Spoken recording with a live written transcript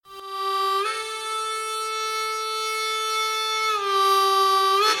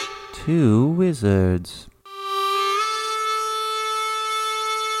Two wizards.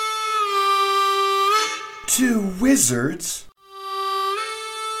 Two wizards?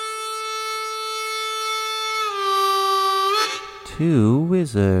 Two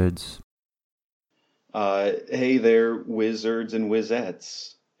wizards. Hey there, wizards and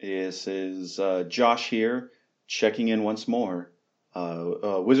wizettes. This is Josh here, checking in once more.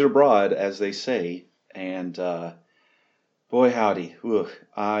 Wizard abroad, as they say, and boy howdy,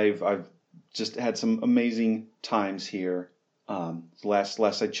 I've just had some amazing times here. Last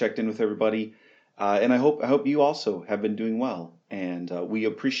I checked in with everybody, and I hope you also have been doing well. And we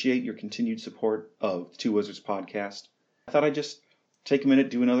appreciate your continued support of the Two Wizards podcast. I thought I'd just take a minute,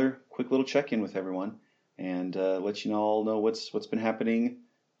 do another quick little check in with everyone, and let you all know what's been happening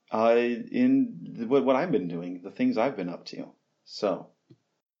in what I've been doing, the things I've been up to. So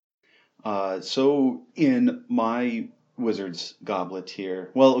in my Wizard's Goblet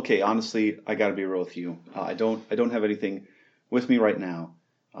here, well, okay, honestly, I gotta be real with you. I don't have anything with me right now.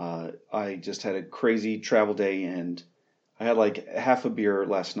 I just had a crazy travel day, and I had like half a beer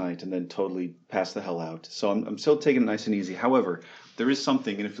last night and then totally passed the hell out. So I'm still taking it nice and easy. However, there is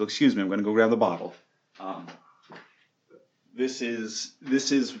something, and if you'll excuse me, I'm going to go grab the bottle. This is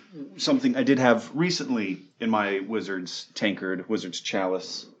something I did have recently in my Wizard's Tankard, Wizard's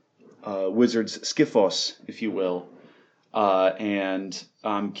Chalice, Wizard's Skiffos, if you will. And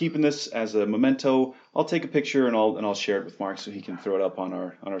I'm keeping this as a memento. I'll take a picture and I'll share it with Mark so he can throw it up on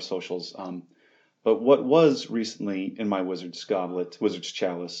our socials. But what was recently in my Wizard's Goblet, Wizard's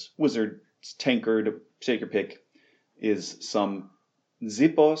Chalice, Wizard's Tankard, take your pick, is some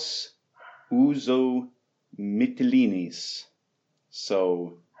Zippos Ouzo Mytilinis.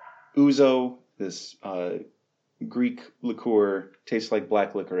 So, ouzo, this Greek liqueur, tastes like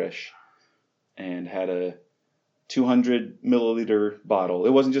black licorice, and had a 200 milliliter bottle.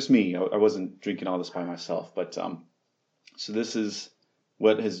 It wasn't just me. I wasn't drinking all this by myself, but so this is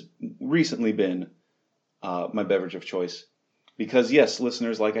what has recently been my beverage of choice. Because yes,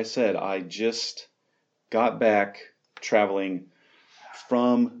 listeners, like I said, I just got back traveling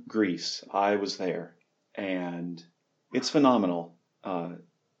from Greece. I was there, and it's phenomenal.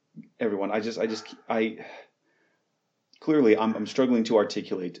 Everyone, I clearly I'm struggling to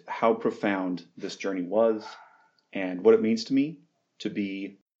articulate how profound this journey was and what it means to me to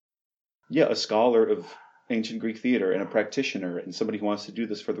be, a scholar of ancient Greek theater and a practitioner and somebody who wants to do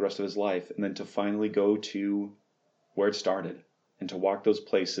this for the rest of his life, and then to finally go to where it started and to walk those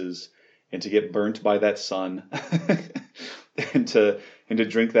places and to get burnt by that sun and to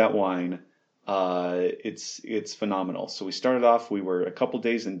drink that wine. It's phenomenal. So we started off, we were a couple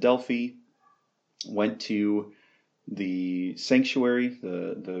days in Delphi, went to the sanctuary,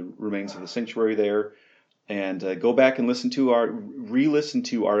 the remains of the sanctuary there, and go back and re-listen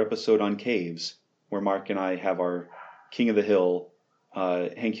to our episode on caves, where Mark and I have our King of the Hill,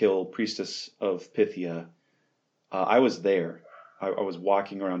 Hank Hill, Priestess of Pythia. I was there. I was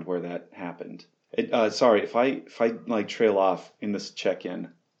walking around where that happened. Sorry if I like trail off in this check-in.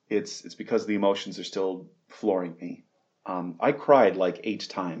 It's because the emotions are still flooring me. I cried like 8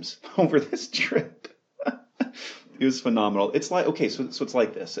 times over this trip. It was phenomenal. It's like, okay, so it's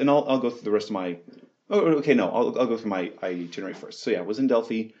like this, and I'll go through the rest of my. Oh, okay, no, I'll go through my itinerary first. So yeah, I was in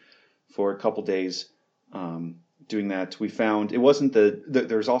Delphi for a couple days, doing that. We found it wasn't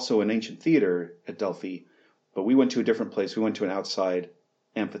there's also an ancient theater at Delphi, but we went to a different place. We went to an outside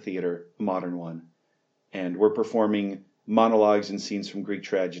amphitheater, a modern one, and we're performing monologues and scenes from Greek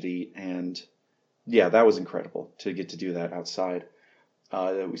tragedy, and yeah, that was incredible to get to do that outside.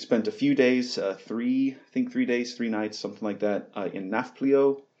 We spent a few days, 3 days, 3 nights, something like that, in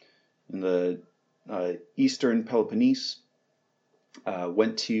Nafplio, in the eastern Peloponnese.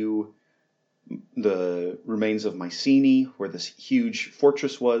 Went to the remains of Mycenae, where this huge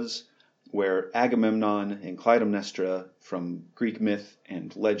fortress was, where Agamemnon and Clytemnestra from Greek myth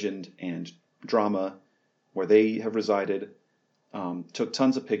and legend and drama, where they have resided. Took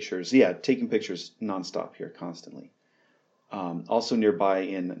tons of pictures. Yeah, taking pictures nonstop here, constantly. Also nearby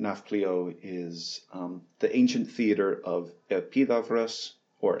in Nafplio is the ancient theater of Epidaurus,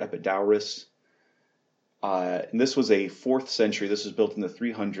 or Epidaurus. And this was a 4th century, this was built in the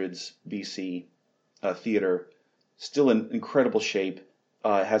 300s BC theater. Still in incredible shape.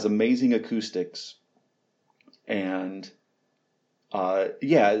 Has amazing acoustics. And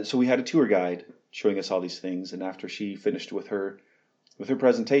so we had a tour guide showing us all these things. And after she finished with her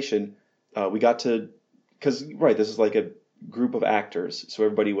presentation, we got to, because, right, this is like a group of actors. So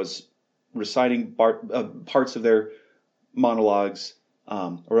everybody was reciting parts of their monologues,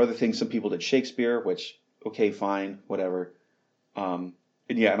 or other things. Some people did Shakespeare, which, okay, fine, whatever.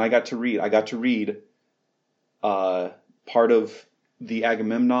 and I got to read part of the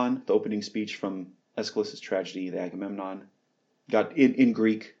Agamemnon, the opening speech from Aeschylus's tragedy, the Agamemnon, got in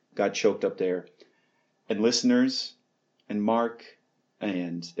Greek, got choked up there. And listeners and Mark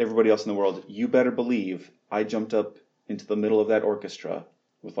and everybody else in the world, you better believe I jumped up into the middle of that orchestra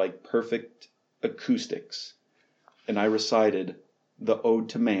with like perfect acoustics, and I recited the Ode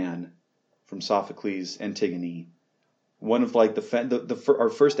to Man from Sophocles' Antigone. One of like our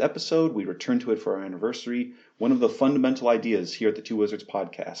first episode, we returned to it for our anniversary. One of the fundamental ideas here at the Two Wizards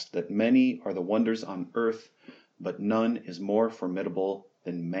podcast, that many are the wonders on earth, but none is more formidable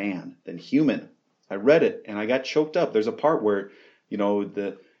than man, than human. I read it and I got choked up. There's a part where,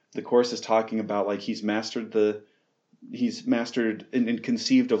 the chorus is talking about like he's mastered and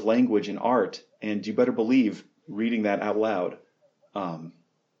conceived of language and art, and you better believe reading that out loud. I'm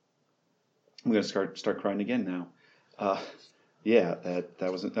gonna start crying again now. Yeah,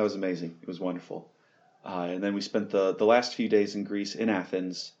 that was amazing. It was wonderful. And then we spent the last few days in Greece, in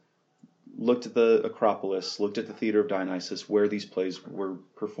Athens, looked at the Acropolis, looked at the Theater of Dionysus, where these plays were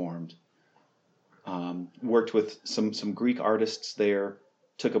performed. Worked with some Greek artists there,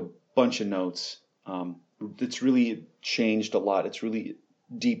 took a bunch of notes. It's really changed a lot. It's really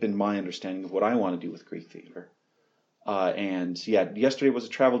deepened my understanding of what I want to do with Greek theater. And yeah, yesterday was a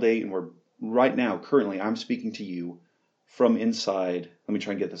travel day, and currently, I'm speaking to you from inside, let me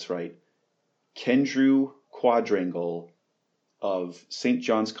try and get this right, Kendrew Quadrangle of St.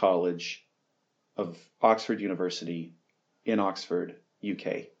 John's College of Oxford University in Oxford,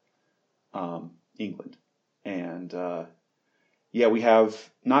 UK, England. And we have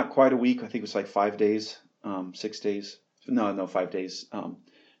not quite a week. I think it was like 5 days, 6 days. No, 5 days.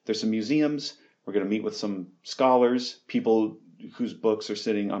 There's some museums. We're going to meet with some scholars, people whose books are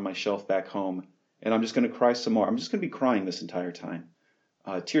sitting on my shelf back home. And I'm just going to cry some more. I'm just going to be crying this entire time.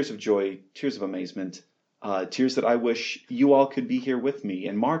 Tears of joy, tears of amazement, tears that I wish you all could be here with me.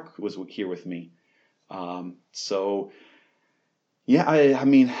 And Mark was here with me. I mean,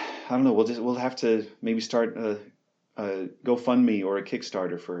 I don't know. We'll have to maybe start a GoFundMe or a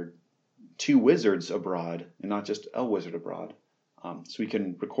Kickstarter for Two Wizards Abroad, and not just a Wizard Abroad. So we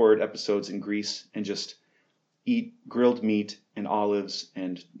can record episodes in Greece and just eat grilled meat and olives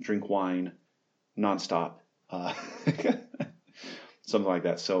and drink wine nonstop, something like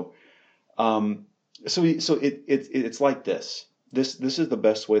that. So it's like this. This is the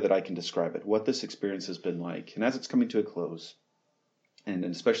best way that I can describe it. What this experience has been like, and as it's coming to a close, and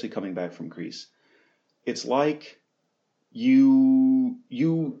especially coming back from Greece, it's like you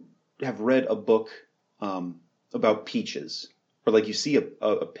have read a book about peaches, or like you see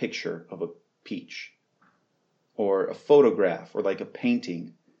a picture of a peach, or a photograph, or like a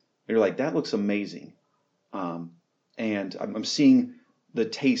painting. You're like, that looks amazing. And I'm seeing the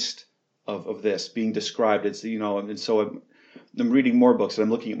taste of this being described. It's, and so I'm reading more books, and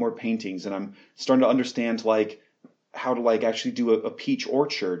I'm looking at more paintings, and I'm starting to understand like how to like actually do a peach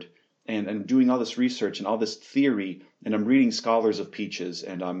orchard, and I'm doing all this research and all this theory, and I'm reading scholars of peaches,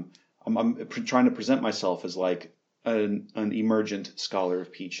 and I'm trying to present myself as like an emergent scholar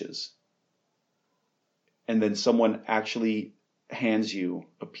of peaches. And then someone actually hands you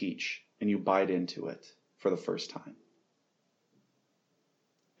a peach and you bite into it for the first time.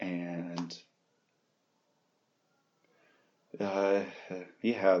 And that's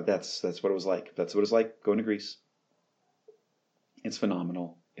what it was like. That's what it's like going to Greece. It's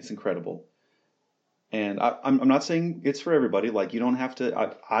phenomenal. It's incredible. And I'm not saying it's for everybody. Like, you don't have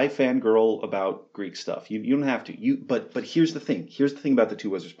to. I fangirl about Greek stuff. You don't have to. But here's the thing. Here's the thing about the Two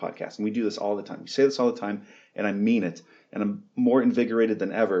Wizards podcast, and we do this all the time. We say this all the time, and I mean it. And I'm more invigorated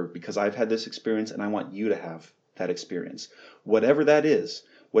than ever because I've had this experience, and I want you to have that experience. Whatever that is,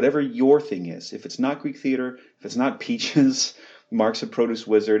 whatever your thing is. If it's not Greek theater, if it's not peaches, Mark's a produce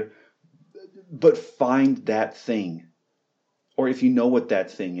wizard, but find that thing. Or if you know what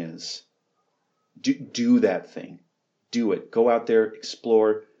that thing is, do that thing. Do it. Go out there,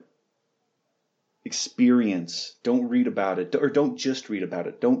 explore, experience. Don't read about it, or don't just read about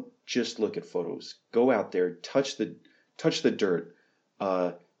it. Don't just look at photos. Go out there, touch the dirt,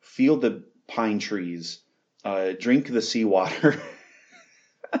 feel the pine trees, drink the seawater.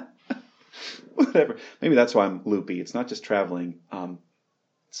 Whatever. Maybe that's why I'm loopy. It's not just traveling.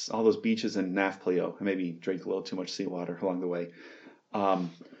 It's all those beaches in Nafplio. I maybe drank a little too much seawater along the way.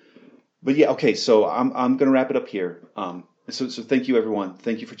 But yeah, okay. So I'm going to wrap it up here. So thank you, everyone.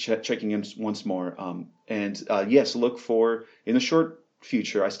 Thank you for checking in once more. Yes, look for in the short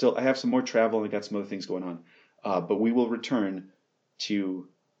future. I have some more travel and I got some other things going on. But we will return to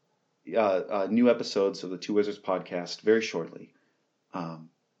new episodes of the Two Wizards podcast very shortly.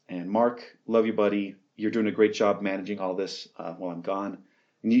 And Mark, love you, buddy. You're doing a great job managing all this while I'm gone.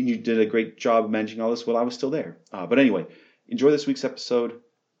 And you did a great job managing all this while I was still there. But anyway, enjoy this week's episode.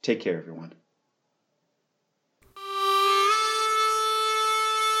 Take care, everyone.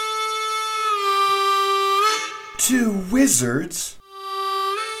 Two wizards.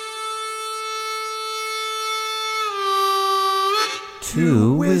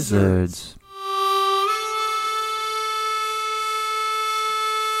 Two wizards.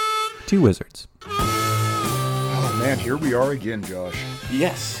 Two wizards. Oh man, here we are again, Josh.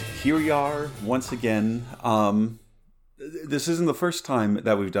 Yes, here we are once again. This isn't the first time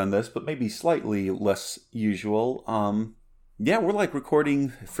that we've done this, but maybe slightly less usual. Yeah, we're like recording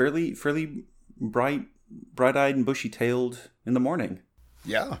fairly bright-eyed and bushy-tailed in the morning.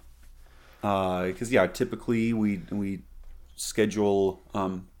 Yeah. Because typically we schedule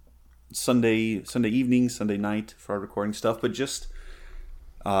Sunday evening, Sunday night for our recording stuff, but just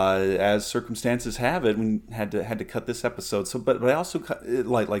as circumstances have it, we had to cut this episode. So, but I also cut it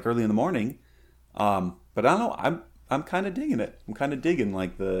like early in the morning. But I don't know. I'm kind of digging it. I'm kind of digging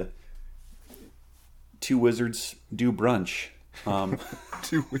like the two wizards do brunch.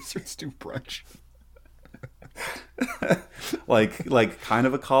 Two wizards do brunch. like kind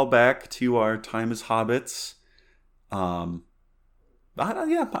of a callback to our time as hobbits. I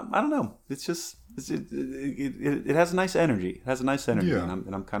don't know. It's just it has a nice energy. It has a nice energy, Yeah.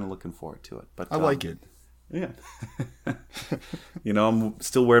 and I'm kind of looking forward to it. But I like it. Yeah. I'm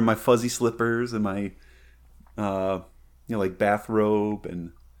still wearing my fuzzy slippers and my like bathrobe,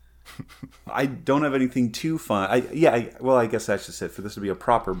 and I don't have anything too fun. I guess that's just it. For this to be a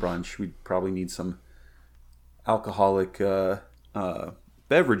proper brunch, we'd probably need some alcoholic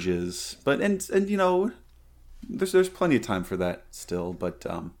beverages, but and there's plenty of time for that still, but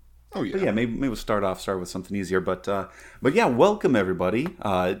maybe we'll start with something easier, but yeah, welcome everybody.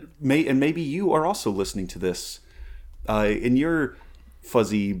 Maybe you are also listening to this in your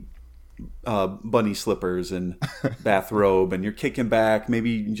fuzzy bunny slippers and bathrobe, and you're kicking back.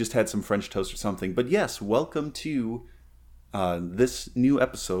 Maybe you just had some French toast or something. But yes, welcome to this new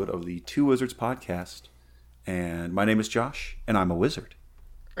episode of the Two Wizards podcast. And my name is Josh, and I'm a wizard.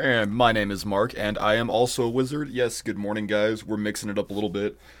 And my name is Mark, and I am also a wizard. Yes, good morning, guys. We're mixing it up a little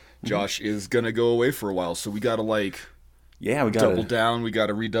bit. Josh is gonna go away for a while, so we gotta we gotta double down. We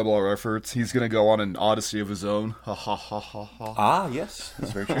gotta redouble our efforts. He's gonna go on an odyssey of his own. Ha ha ha ha ha. Ah, yes,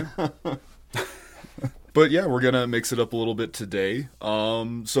 that's very true. But yeah, we're gonna mix it up a little bit today.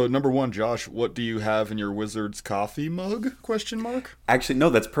 So number one, Josh, what do you have in your wizard's coffee mug? ? Actually, no,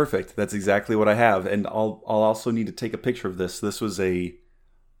 that's perfect. That's exactly what I have, and I'll also need to take a picture of this. This was a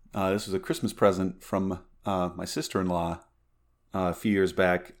Christmas present from my sister-in-law a few years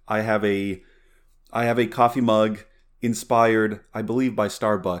back. I have a coffee mug inspired, I believe, by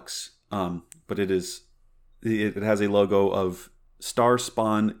Starbucks, but it has a logo of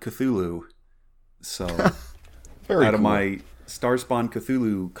Starspawn Cthulhu. So out of my Starspawn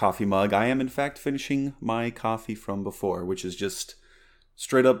Cthulhu coffee mug, I am in fact finishing my coffee from before, which is just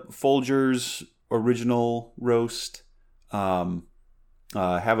straight up Folgers original roast. Have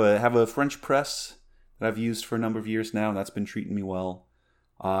a French press that I've used for a number of years now, and that's been treating me well.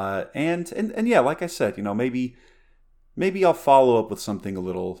 And yeah, like I said, maybe I'll follow up with something a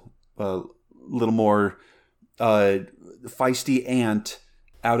little more feisty aunt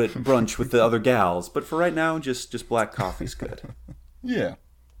out at brunch with the other gals. But for right now, just black coffee's good. Yeah.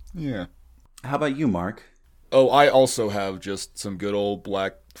 How about you, Mark? Oh, I also have just some good old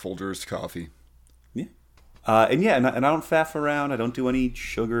black Folgers coffee. Yeah. And I don't faff around. I don't do any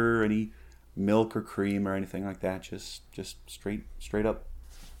sugar, any milk or cream or anything like that. Just straight up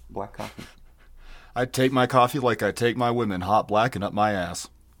black coffee. I take my coffee like I take my women, hot black and up my ass.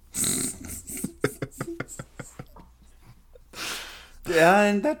 Yeah,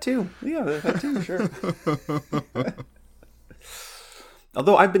 and that too. Yeah, that too, sure.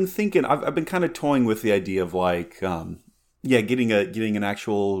 Although I've been thinking, I've been kind of toying with the idea of getting an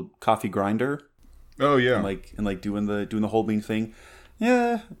actual coffee grinder. Oh yeah, and doing the whole bean thing.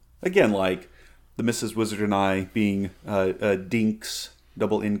 Yeah, again, like the Mrs. Wizard and I being dinks,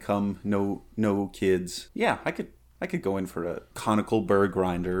 double income, no kids. Yeah, I could go in for a conical burr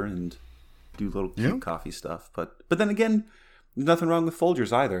grinder and do little cute coffee stuff. But then again, there's nothing wrong with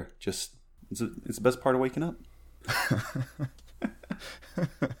Folgers either. Just it's the best part of waking up.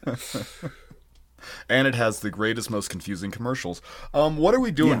 And it has the greatest, most confusing commercials. What are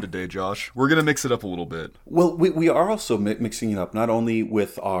we doing today, Josh? We're gonna mix it up a little bit. Well, we are also mixing it up, not only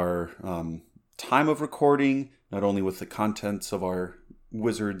with our time of recording, not only with the contents of our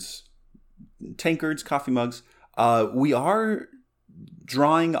Wizards tankards, coffee mugs. We are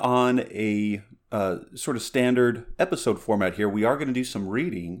drawing on a sort of standard episode format here, we are going to do some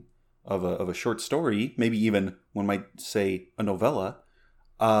reading of a short story, maybe even one might say a novella.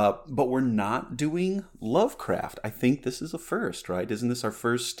 But we're not doing Lovecraft. I think this is a first, right? Isn't this our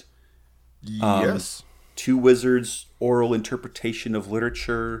first Yes. Two Wizards oral interpretation of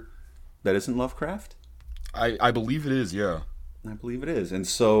literature that isn't Lovecraft? I believe it is, yeah. I believe it is. And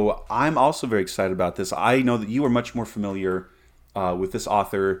so I'm also very excited about this. I know that you are much more familiar with this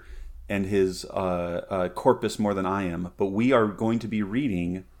author and his corpus more than I am, but we are going to be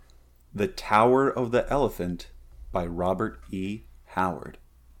reading The Tower of the Elephant by Robert E. Howard.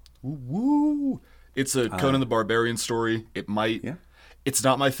 Woo! It's a Conan the Barbarian story. It's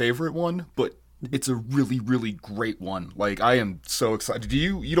not my favorite one, but it's a really, really great one. Like, I am so excited.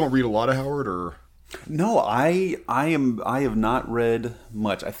 You don't read a lot of Howard, or? No, I have not read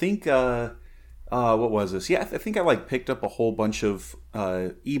much. I think what was this? Yeah, I think I picked up a whole bunch of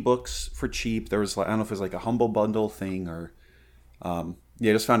ebooks for cheap. There was I don't know if it was like a Humble Bundle thing or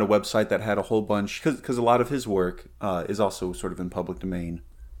just found a website that had a whole bunch because a lot of his work is also sort of in public domain.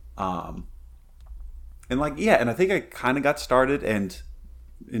 And I think I kind of got started and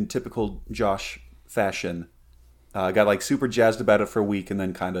in typical Josh fashion, got super jazzed about it for a week and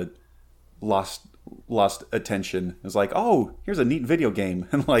then kind of lost attention. It was like, oh, here's a neat video game.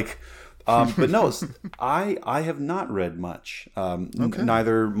 And but no, I have not read much. Okay.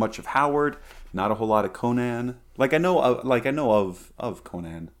 Neither much of Howard, not a whole lot of Conan. I know of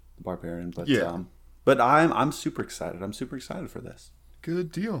Conan the Barbarian, but yeah. But I'm super excited. I'm super excited for this.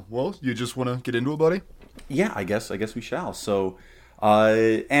 Good deal. Well, you just want to get into it, buddy? Yeah, I guess we shall. So,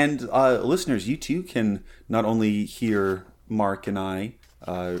 listeners, you too can not only hear Mark and I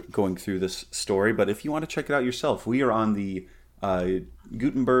going through this story, but if you want to check it out yourself, we are on the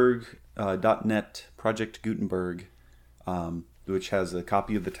Gutenberg.net Project Gutenberg, which has a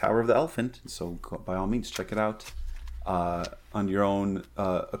copy of The Tower of the Elephant. So, by all means, check it out on your own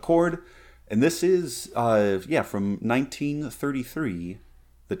accord. And this is, from 1933,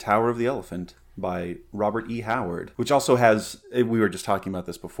 The Tower of the Elephant by Robert E. Howard, which also has, we were just talking about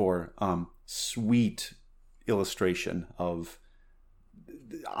this before, sweet illustration of,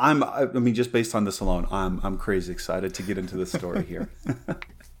 just based on this alone, I'm crazy excited to get into this story here.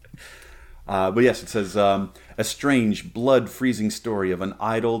 But yes, it says, a strange, blood-freezing story of an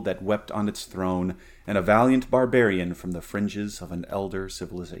idol that wept on its throne and a valiant barbarian from the fringes of an elder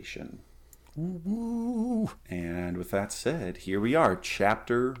civilization. Woo! And with that said, here we are,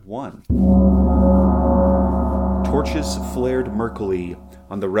 Chapter 1. Torches flared murkily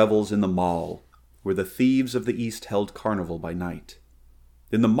on the revels in the mall, where the thieves of the East held carnival by night.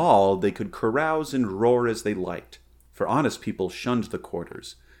 In the mall, they could carouse and roar as they liked, for honest people shunned the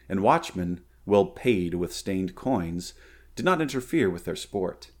quarters, and watchmen, well paid with stained coins, did not interfere with their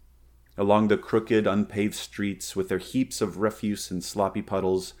sport. Along the crooked, unpaved streets, with their heaps of refuse and sloppy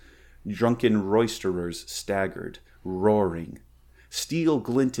puddles, drunken roisterers staggered, roaring. Steel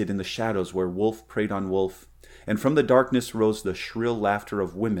glinted in the shadows where wolf preyed on wolf, and from the darkness rose the shrill laughter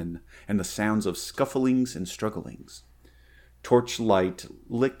of women and the sounds of scufflings and strugglings. Torchlight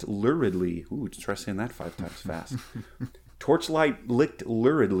licked luridly. Ooh, try saying that 5 times fast. Torchlight licked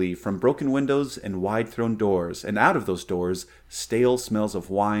luridly from broken windows and wide-thrown doors, and out of those doors, stale smells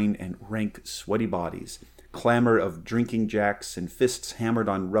of wine and rank, sweaty bodies. Clamor of drinking jacks and fists hammered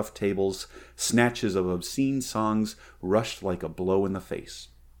on rough tables, snatches of obscene songs rushed like a blow in the face.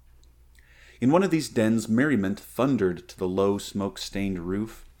 In one of these dens, merriment thundered to the low, smoke-stained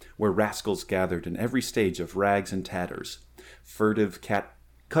roof, where rascals gathered in every stage of rags and tatters, furtive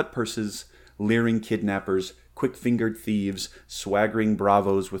cut purses, leering kidnappers, quick-fingered thieves, swaggering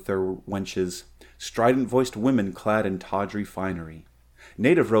bravos with their wenches, strident-voiced women clad in tawdry finery.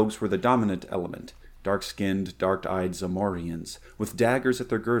 Native rogues were the dominant element, dark-skinned, dark-eyed Zamorians, with daggers at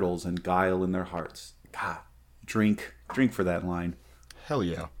their girdles and guile in their hearts. God, drink for that line. Hell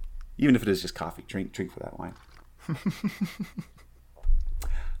yeah. Even if it is just coffee, drink for that line.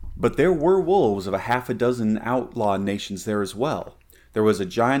 But there were wolves of a half a dozen outlaw nations there as well. There was a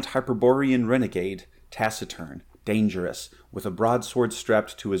giant Hyperborean renegade, taciturn, dangerous, with a broadsword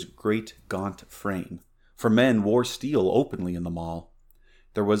strapped to his great gaunt frame. For men wore steel openly in the mall.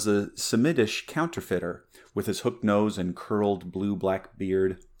 There was a Semitic counterfeiter, with his hooked nose and curled blue-black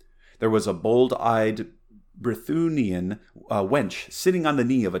beard. There was a bold-eyed Brythunian wench sitting on the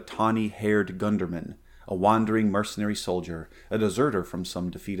knee of a tawny-haired gunderman, a wandering mercenary soldier, a deserter from some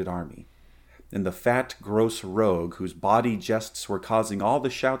defeated army. And the fat, gross rogue, whose bawdy jests were causing all the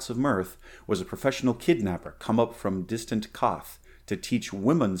shouts of mirth, was a professional kidnapper come up from distant Koth to teach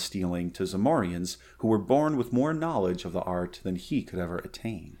women stealing to Zamorians who were born with more knowledge of the art than he could ever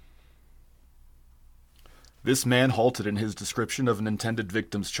attain. This man halted in his description of an intended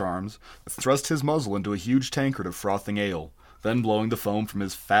victim's charms, thrust his muzzle into a huge tankard of frothing ale. Then, blowing the foam from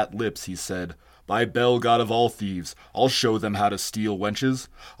his fat lips, he said, "By Bel, god of all thieves, I'll show them how to steal wenches.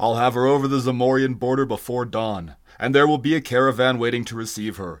 I'll have her over the Zamorian border before dawn, and there will be a caravan waiting to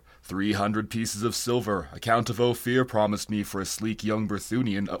receive her. 300 pieces of silver, a Count of Ophir promised me for a sleek young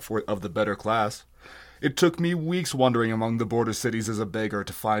Berthunian of the better class. It took me weeks wandering among the border cities as a beggar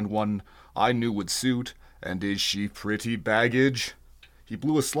to find one I knew would suit. And is she pretty baggage?" He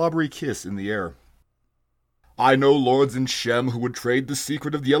blew a slobbery kiss in the air. "I know lords in Shem who would trade the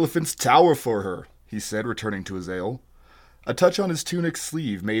secret of the Elephant's Tower for her," he said, returning to his ale. A touch on his tunic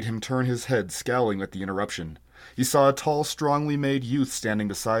sleeve made him turn his head, scowling at the interruption. He saw a tall, strongly made youth standing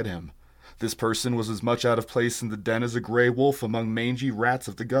beside him. This person was as much out of place in the den as a gray wolf among mangy rats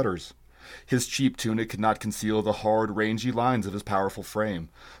of the gutters. His cheap tunic could not conceal the hard, rangy lines of his powerful frame,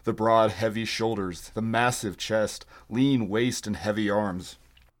 the broad, heavy shoulders, the massive chest, lean waist, and heavy arms.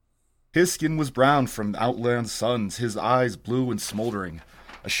 His skin was brown from outland suns, his eyes blue and smoldering.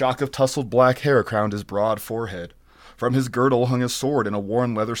 A shock of tousled black hair crowned his broad forehead. From his girdle hung a sword in a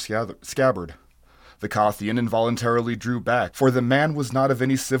worn leather scabbard. The Kothian involuntarily drew back, for the man was not of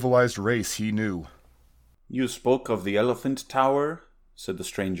any civilized race he knew. "You spoke of the Elephant Tower?" said the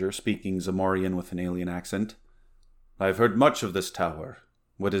stranger, speaking Zamorian with an alien accent. "I have heard much of this tower.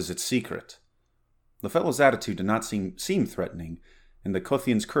 What is its secret?" The fellow's attitude did not seem threatening, and the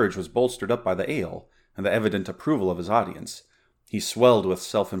Kothian's courage was bolstered up by the ale and the evident approval of his audience. He swelled with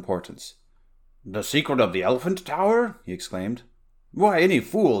self-importance. "The secret of the Elephant Tower?" he exclaimed. "Why, any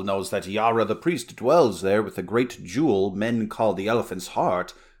fool knows that Yara the priest dwells there with the great jewel men call the Elephant's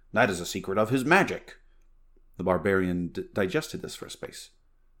Heart. That is a secret of his magic." The barbarian digested this for a space.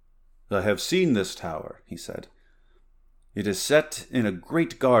 "I have seen this tower," he said. "It is set in a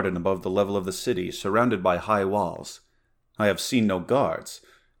great garden above the level of the city, surrounded by high walls. I have seen no guards.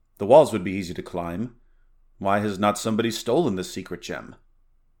 The walls would be easy to climb. Why has not somebody stolen this secret gem?"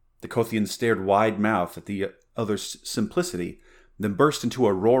 The Kothian stared wide-mouthed at the other's simplicity, then burst into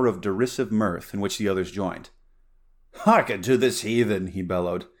a roar of derisive mirth, in which the others joined. "Hearken to this heathen," he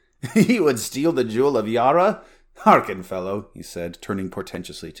bellowed. "He would steal the jewel of Yara? Hearken, fellow," he said, turning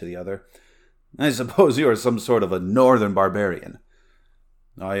portentously to the other. "I suppose you are some sort of a northern barbarian."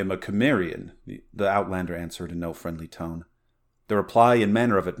 "I am a Cimmerian," the outlander answered in no friendly tone. The reply and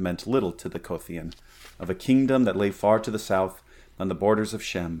manner of it meant little to the Kothian. Of a kingdom that lay far to the south, on the borders of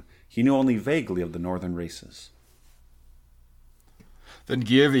Shem, he knew only vaguely of the northern races. "Then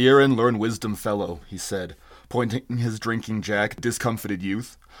give ear and learn wisdom, fellow," he said, pointing his drinking jack at discomfited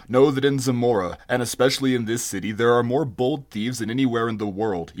youth. "Know that in Zamora, and especially in this city, there are more bold thieves than anywhere in the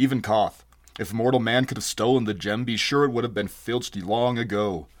world, even Koth. If mortal man could have stolen the gem, be sure it would have been filched long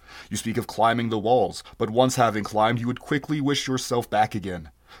ago. You speak of climbing the walls, but once having climbed, you would quickly wish yourself back again.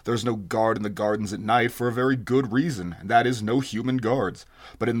 There's no guard in the gardens at night for a very good reason, and that is no human guards.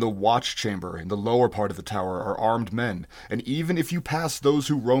 But in the watch chamber, in the lower part of the tower, are armed men, and even if you pass those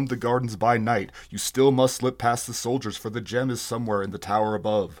who roam the gardens by night, you still must slip past the soldiers, for the gem is somewhere in the tower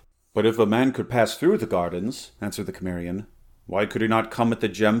above." "But if a man could pass through the gardens," answered the Cimmerian, "why could he not come at the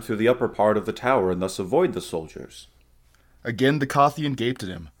gem through the upper part of the tower and thus avoid the soldiers?" Again the Kothian gaped at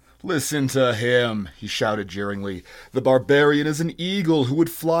him. "Listen to him," he shouted jeeringly. "The barbarian is an eagle who would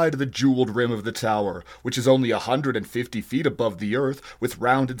fly to the jeweled rim of the tower, which is only 150 feet above the earth, with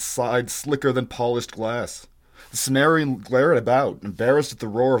rounded sides slicker than polished glass." The Cimmerian glared about, embarrassed at the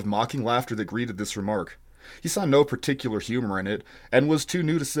roar of mocking laughter that greeted this remark. He saw no particular humor in it, and was too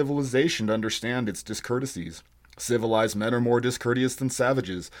new to civilization to understand its discourtesies. Civilized men are more discourteous than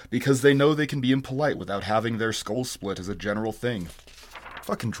savages, because they know they can be impolite without having their skulls split as a general thing.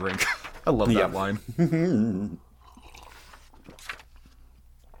 Fucking drink. I love that line.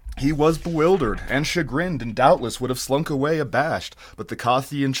 He was bewildered and chagrined, and doubtless would have slunk away abashed, but the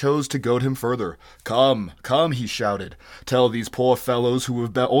Kothian chose to goad him further. "Come, come," he shouted. "Tell these poor fellows who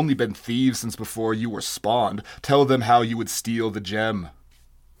have only been thieves since before you were spawned, tell them how you would steal the gem."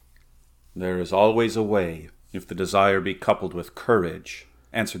 "There is always a way, if the desire be coupled with courage,"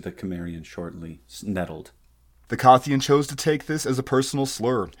 answered the Cimmerian shortly, nettled. The Kothian chose to take this as a personal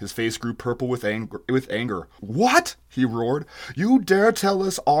slur. His face grew purple with anger. "What?" he roared. "You dare tell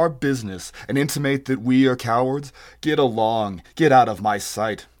us our business and intimate that we are cowards? Get along. Get out of my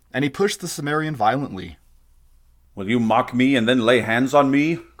sight." And he pushed the Cimmerian violently. "Will you mock me and then lay hands on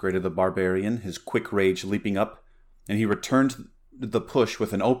me?" grated the barbarian, his quick rage leaping up, and he returned the push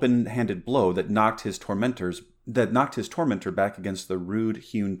with an open-handed blow that knocked his tormentor's his tormentor back against the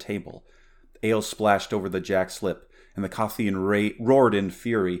rude-hewn table. Ale splashed over the jack's lip, and the Kothian roared in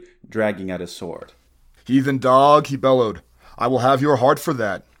fury, dragging at his sword. "Heathen dog," he bellowed, "I will have your heart for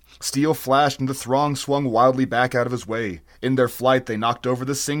that." Steel flashed, and the throng swung wildly back out of his way. In their flight, they knocked over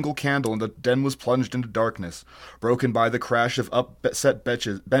the single candle, and the den was plunged into darkness, broken by the crash of upset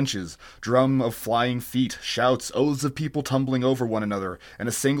benches, drum of flying feet, shouts, oaths of people tumbling over one another, and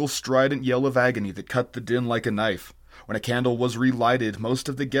a single strident yell of agony that cut the din like a knife. When a candle was relighted, most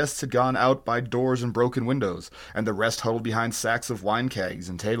of the guests had gone out by doors and broken windows, and the rest huddled behind sacks of wine kegs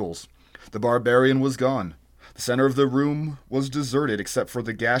and tables. The barbarian was gone. The center of the room was deserted except for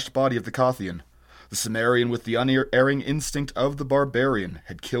the gashed body of the Kothian. The Cimmerian, with the unerring instinct of the barbarian,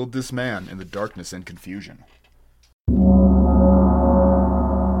 had killed this man in the darkness and confusion.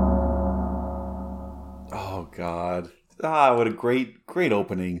 Oh, God. Ah, what a great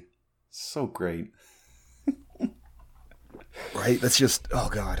opening. So great. Right? That's just, oh,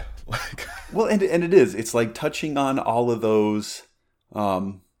 God. Well, and it is. It's like touching on all of those,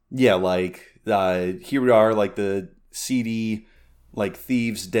 here we are, like the seedy, like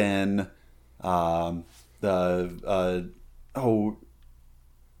thieves' den. What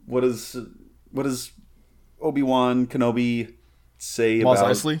does Obi-Wan Kenobi say Mos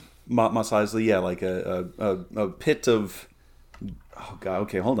about Eisley? Mos Eisley? Yeah, like a pit of. Oh God!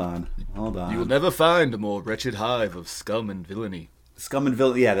 Okay, hold on. You will never find a more wretched hive of scum and villainy. Scum and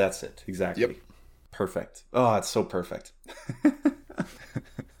villainy. Yeah, that's it. Exactly. Yep. Perfect. Oh, it's so perfect.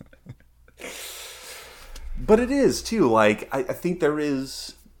 But it is too. Like I think there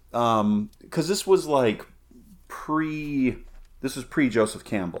is, because this was like pre Joseph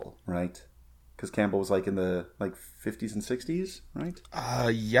Campbell, right? Because Campbell was like in the 50s and 60s, right?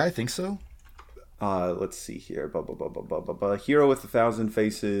 Yeah, I think so. Let's see here. Hero with 1,000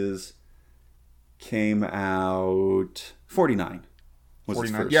 Faces came out 49. Was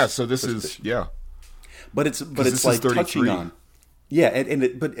 49. Yeah, so this is edition. Yeah. But it's like touching on. Yeah,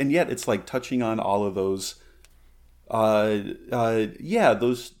 and yet it's like touching on all of those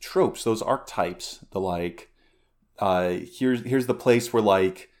those tropes, those archetypes, the like here's the place where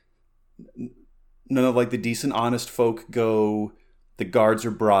like none of like the decent honest folk go. The guards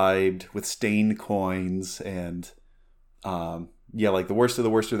are bribed with stained coins, and like the worst of the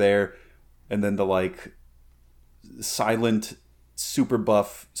worst are there, and then the like silent super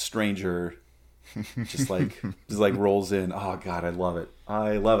buff stranger just rolls in. Oh God, I love it.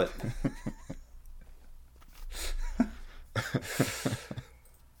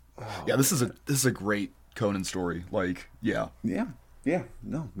 Yeah, this is a great Conan story. Like, yeah.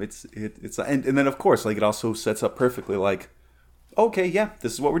 No, it's and then of course like it also sets up perfectly like, okay, yeah,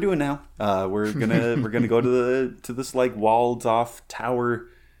 this is what we're doing now. We're gonna go to this like walled off tower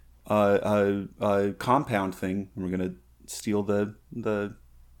compound thing. And we're gonna steal the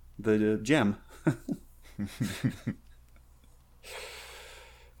gem.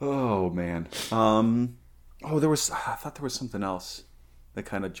 Oh man. I thought there was something else that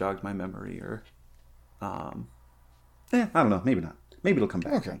kind of jogged my memory, or I don't know, maybe not. Maybe it'll come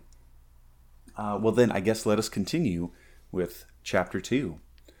back. Okay. Well then, I guess let us continue with Chapter 2.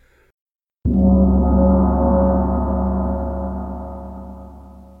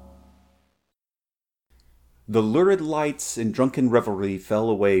 The lurid lights in drunken revelry fell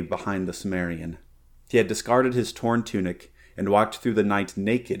away behind the Cimmerian. He had discarded his torn tunic and walked through the night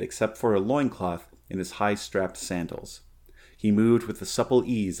naked except for a loincloth and his high-strapped sandals. He moved with the supple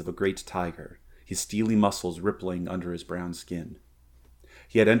ease of a great tiger, his steely muscles rippling under his brown skin.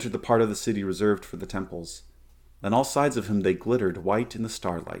 He had entered the part of the city reserved for the temples. On all sides of him they glittered white in the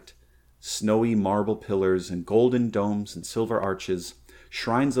starlight, snowy marble pillars and golden domes and silver arches,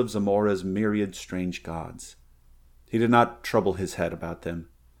 shrines of Zamora's myriad strange gods. He did not trouble his head about them.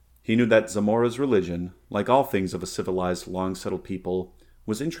 He knew that Zamora's religion, like all things of a civilized, long-settled people,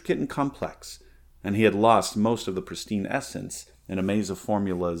 was intricate and complex, and he had lost most of the pristine essence in a maze of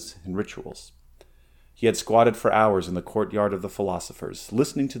formulas and rituals. He had squatted for hours in the courtyard of the philosophers,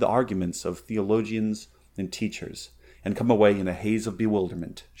 listening to the arguments of theologians and teachers, and come away in a haze of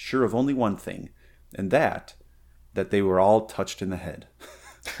bewilderment, sure of only one thing, and that they were all touched in the head.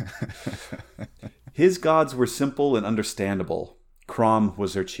 His gods were simple and understandable. Crom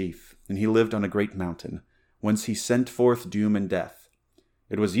was their chief, and he lived on a great mountain, whence he sent forth doom and death.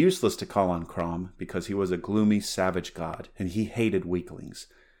 It was useless to call on Crom, because he was a gloomy, savage god, and he hated weaklings.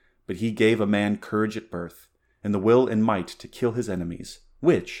 But he gave a man courage at birth, and the will and might to kill his enemies,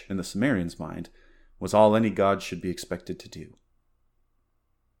 which, in the Cimmerian's mind, was all any god should be expected to do.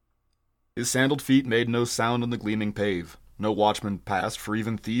 His sandaled feet made no sound on the gleaming pave. No watchman passed, for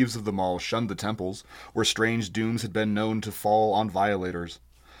even thieves of the mall shunned the temples, where strange dooms had been known to fall on violators.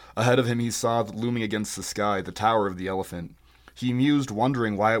 Ahead of him he saw, looming against the sky, the Tower of the Elephant. He mused,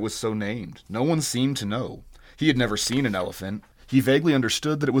 wondering why it was so named. No one seemed to know. He had never seen an elephant. He vaguely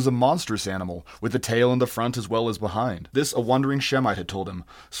understood that it was a monstrous animal, with a tail in the front as well as behind. This a wandering Shemite had told him,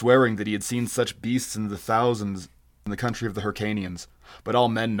 swearing that he had seen such beasts in the thousands in the country of the Hyrcanians. But all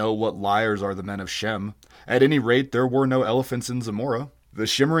men know what liars are the men of Shem. At any rate, there were no elephants in Zamora. The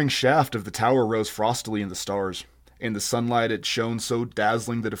shimmering shaft of the tower rose frostily in the stars. In the sunlight it shone so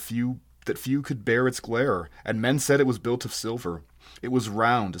dazzling that few could bear its glare, and men said it was built of silver. It was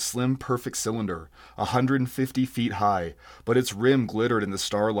round, a slim, perfect cylinder, 150 feet high, but its rim glittered in the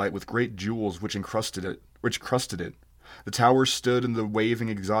starlight with great jewels which crusted it. The tower stood in the waving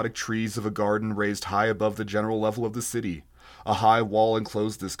exotic trees of a garden raised high above the general level of the city. A high wall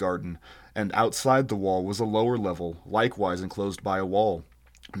enclosed this garden, and outside the wall was a lower level, likewise enclosed by a wall.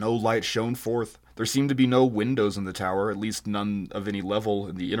 No light shone forth. There seemed to be no windows in the tower, at least none of any level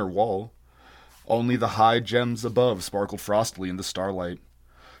in the inner wall. Only the high gems above sparkled frostily in the starlight.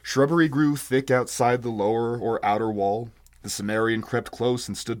 Shrubbery grew thick outside the lower or outer wall. The Cimmerian crept close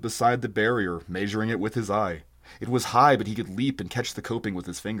and stood beside the barrier, measuring it with his eye. It was high, but he could leap and catch the coping with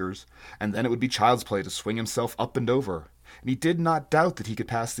his fingers, and then it would be child's play to swing himself up and over. And he did not doubt that he could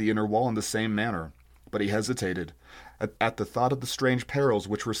pass the inner wall in the same manner. But he hesitated, at the thought of the strange perils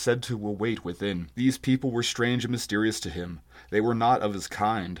which were said to await within. These people were strange and mysterious to him. They were not of his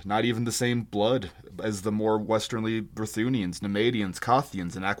kind, not even the same blood as the more westernly Brythunians, Nemadians,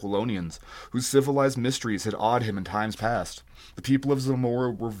 Kothians, and Aquilonians, whose civilized mysteries had awed him in times past. The people of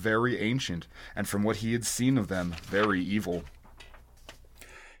Zamora were very ancient, and from what he had seen of them, very evil.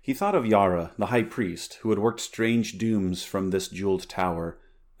 He thought of Yara, the high priest, who had worked strange dooms from this jeweled tower,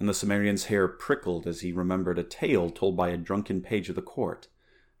 and the Cimmerian's hair prickled as he remembered a tale told by a drunken page of the court,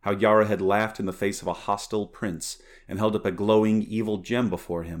 how Yara had laughed in the face of a hostile prince and held up a glowing evil gem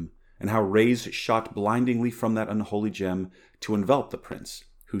before him, and how rays shot blindingly from that unholy gem to envelop the prince,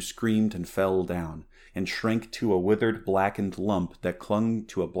 who screamed and fell down, and shrank to a withered blackened lump that clung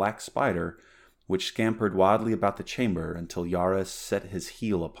to a black spider, which scampered wildly about the chamber until Yara set his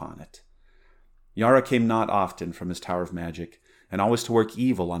heel upon it. Yara came not often from his tower of magic, and always to work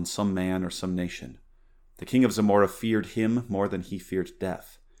evil on some man or some nation. The king of Zamora feared him more than he feared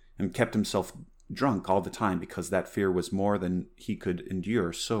death, and kept himself drunk all the time because that fear was more than he could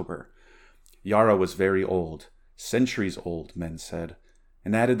endure sober. Yara was very old, centuries old, men said,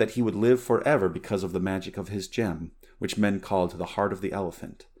 and added that he would live forever because of the magic of his gem, which men called the Heart of the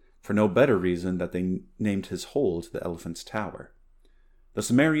Elephant, for no better reason that they named his hold the Elephant's Tower. The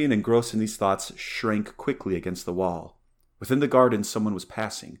Cimmerian, engrossed in these thoughts, shrank quickly against the wall. Within the garden someone was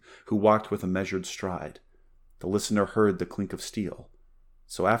passing, who walked with a measured stride. The listener heard the clink of steel.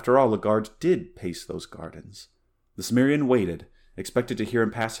 So after all, a guard did pace those gardens. The Cimmerian waited, expected to hear him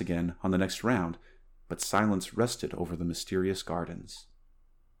pass again on the next round, but silence rested over the mysterious gardens.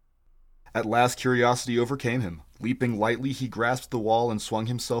 At last curiosity overcame him. Leaping lightly, he grasped the wall and swung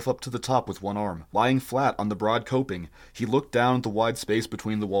himself up to the top with one arm. Lying flat on the broad coping, he looked down at the wide space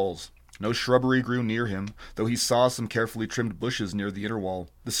between the walls. No shrubbery grew near him, though he saw some carefully trimmed bushes near the inner wall.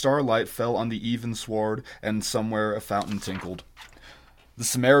 The starlight fell on the even sward, and somewhere a fountain tinkled. The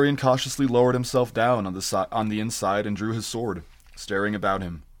Cimmerian cautiously lowered himself down on the inside and drew his sword, staring about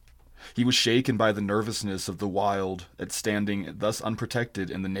him. He was shaken by the nervousness of the wild at standing thus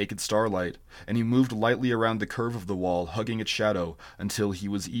unprotected in the naked starlight, and he moved lightly around the curve of the wall, hugging its shadow, until he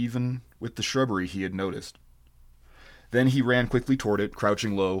was even with the shrubbery he had noticed. Then he ran quickly toward it,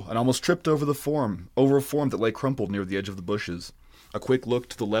 crouching low, and almost tripped over a form that lay crumpled near the edge of the bushes. A quick look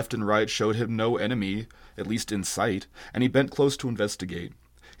to the left and right showed him no enemy, at least in sight, and he bent close to investigate.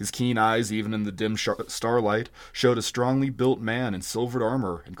 His keen eyes, even in the dim starlight, showed a strongly built man in silvered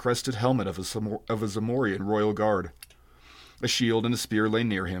armor and crested helmet of a Zamorian royal guard. A shield and a spear lay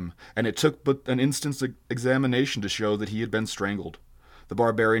near him, and it took but an instant's examination to show that he had been strangled. The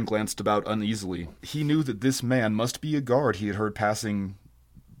barbarian glanced about uneasily. He knew that this man must be a guard he had heard passing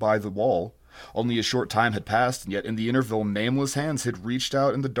by the wall. Only a short time had passed, and yet in the interval nameless hands had reached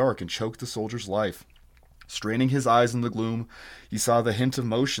out in the dark and choked the soldier's life. Straining his eyes in the gloom, he saw the hint of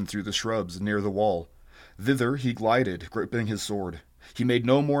motion through the shrubs near the wall. Thither he glided, gripping his sword. He made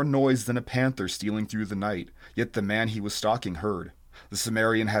no more noise than a panther stealing through the night, yet the man he was stalking heard. The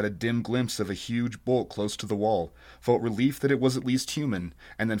Cimmerian had a dim glimpse of a huge bulk close to the wall, felt relief that it was at least human,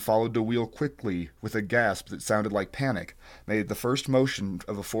 and then followed the wheel quickly with a gasp that sounded like panic, made the first motion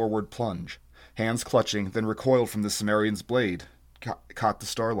of a forward plunge. Hands clutching, then recoiled from the Cimmerian's blade, caught the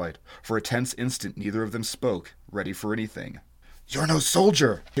starlight. For a tense instant, neither of them spoke, ready for anything. "You're no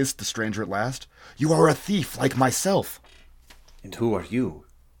soldier," hissed the stranger at last. "You are a thief like myself." "And who are you?"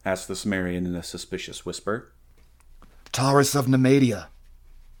 asked the Cimmerian in a suspicious whisper. "Taurus of Nemedia."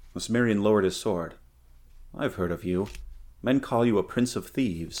 The Cimmerian lowered his sword. "I've heard of you. Men call you a prince of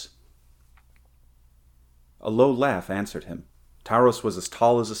thieves." A low laugh answered him. Taurus was as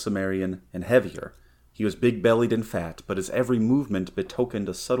tall as a Cimmerian and heavier. He was big-bellied and fat, but his every movement betokened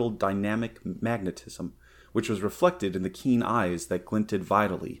a subtle dynamic magnetism, which was reflected in the keen eyes that glinted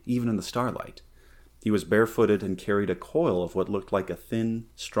vitally, even in the starlight. He was barefooted and carried a coil of what looked like a thin,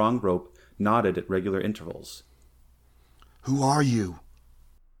 strong rope knotted at regular intervals. "Who are you?"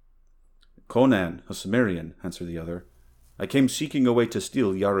 "Conan, a Cimmerian," answered the other. "I came seeking a way to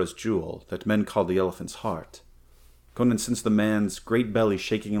steal Yara's jewel, that men call the elephant's heart." Conan sensed the man's great belly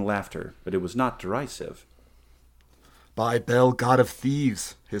shaking in laughter, but it was not derisive. "By Bel, god of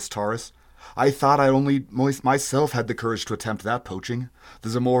thieves," hissed Taurus. "I thought I only myself had the courage to attempt that poaching. The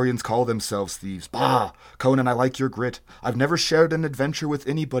Zamorians call themselves thieves. Bah! Conan, I like your grit. I've never shared an adventure with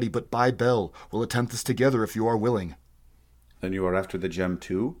anybody, but by Bel, we'll attempt this together if you are willing." "Then you are after the gem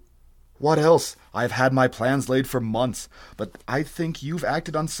too?" "What else? I've had my plans laid for months, but I think you've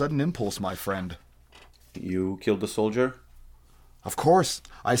acted on sudden impulse, my friend." "You killed the soldier?" "Of course.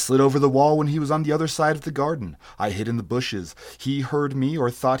 I slid over the wall when he was on the other side of the garden. I hid in the bushes. He heard me, or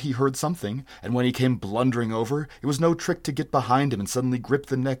thought he heard something, and when he came blundering over, it was no trick to get behind him and suddenly grip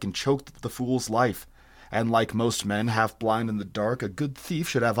the neck and choke the fool's life. And like most men, half blind in the dark, a good thief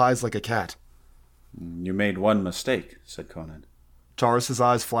should have eyes like a cat." "You made one mistake," said Conan. Taurus's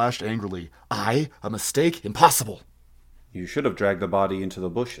eyes flashed angrily. "I? A mistake? Impossible!" "You should have dragged the body into the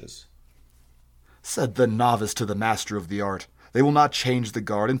bushes." Said the novice to the master of the art. "They will not change the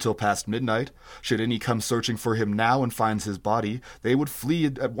guard until past midnight. Should any come searching for him now and finds his body, they would flee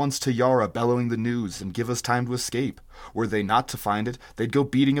at once to Yara, bellowing the news, and give us time to escape. Were they not to find it, they'd go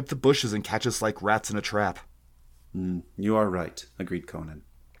beating up the bushes and catch us like rats in a trap." "You are right," agreed Conan.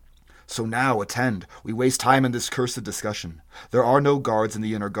 "So now, attend. We waste time in this cursed discussion. There are no guards in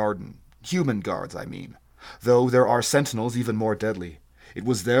the inner garden. Human guards, I mean. Though there are sentinels even more deadly. It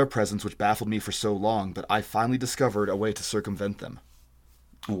was their presence which baffled me for so long, but I finally discovered a way to circumvent them."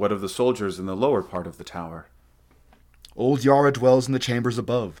 "What of the soldiers in the lower part of the tower?" "Old Yara dwells in the chambers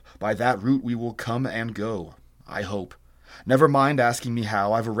above. By that route we will come and go, I hope. Never mind asking me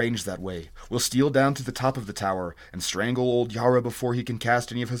how, I've arranged that way. We'll steal down to the top of the tower and strangle old Yara before he can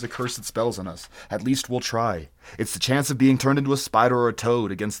cast any of his accursed spells on us. At least we'll try. It's the chance of being turned into a spider or a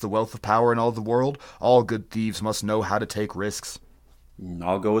toad against the wealth of power in all the world. All good thieves must know how to take risks."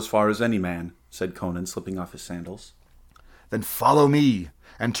 "I'll go as far as any man," said Conan, slipping off his sandals. "Then follow me."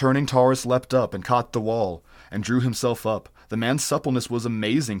 And turning, Taurus leapt up and caught the wall, and drew himself up. The man's suppleness was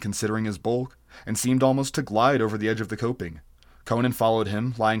amazing considering his bulk, and seemed almost to glide over the edge of the coping. Conan followed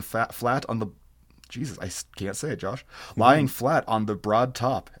him, lying flat on the... Jesus, I can't say it, Josh. Lying flat on the broad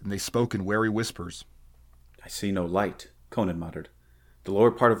top, and they spoke in wary whispers. "I see no light," Conan muttered. The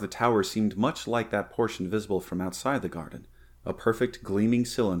lower part of the tower seemed much like that portion visible from outside the garden, a perfect gleaming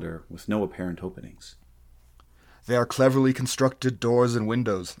cylinder with no apparent openings. "They are cleverly constructed doors and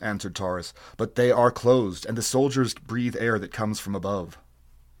windows," answered Taurus, "but they are closed, and the soldiers breathe air that comes from above."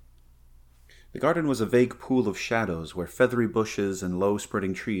 The garden was a vague pool of shadows where feathery bushes and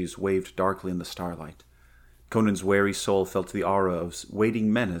low-spreading trees waved darkly in the starlight. Conan's wary soul felt the aura of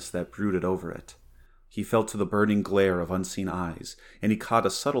waiting menace that brooded over it. He felt the burning glare of unseen eyes, and he caught a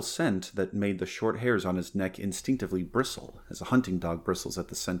subtle scent that made the short hairs on his neck instinctively bristle, as a hunting dog bristles at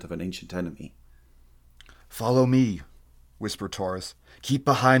the scent of an ancient enemy. "Follow me," whispered Taurus. "Keep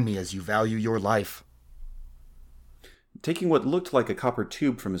behind me as you value your life." Taking what looked like a copper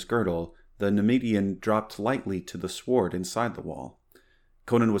tube from his girdle, the Nemedian dropped lightly to the sward inside the wall.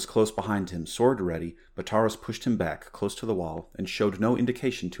 Conan was close behind him, sword ready, but Taurus pushed him back, close to the wall, and showed no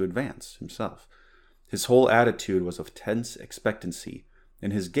indication to advance himself. His whole attitude was of tense expectancy,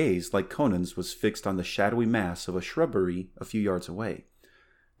 and his gaze, like Conan's, was fixed on the shadowy mass of a shrubbery a few yards away.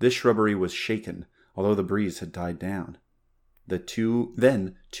 This shrubbery was shaken, although the breeze had died down.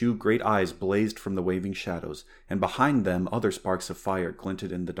 Then two great eyes blazed from the waving shadows, and behind them other sparks of fire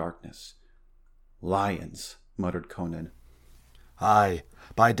glinted in the darkness. "Lions," muttered Conan. "Aye.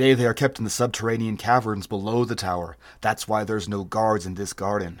 By day they are kept in the subterranean caverns below the tower. That's why there's no guards in this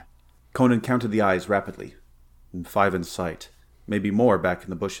garden." Conan counted the eyes rapidly. 5 in sight. Maybe more back in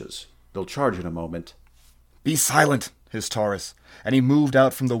the bushes. They'll charge in a moment. "Be silent," hissed Taurus, and he moved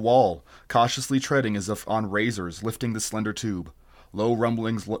out from the wall, cautiously treading as if on razors, lifting the slender tube. Low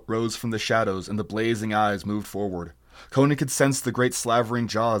rumblings rose from the shadows, and the blazing eyes moved forward. Conan could sense the great slavering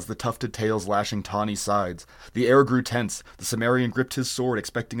jaws, the tufted tails lashing tawny sides. The air grew tense, the Cimmerian gripped his sword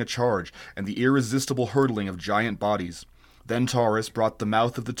expecting a charge, and the irresistible hurtling of giant bodies. Then Taurus brought the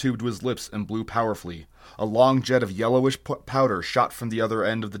mouth of the tube to his lips and blew powerfully. A long jet of yellowish powder shot from the other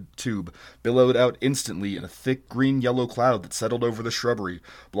end of the tube, billowed out instantly in a thick green-yellow cloud that settled over the shrubbery,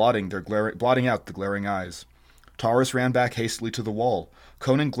 blotting out the glaring eyes. Taurus ran back hastily to the wall.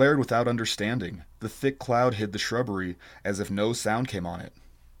 Conan glared without understanding. The thick cloud hid the shrubbery, as if no sound came on it.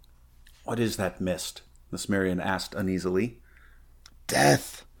 "What is that mist?" the Cimmerian asked uneasily.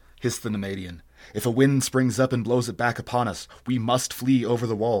 "Death," hissed the Nemedian. "If a wind springs up and blows it back upon us, we must flee over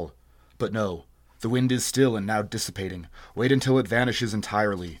the wall. But no, the wind is still and now dissipating. Wait until it vanishes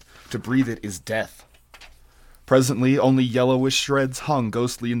entirely. To breathe it is death." Presently, only yellowish shreds hung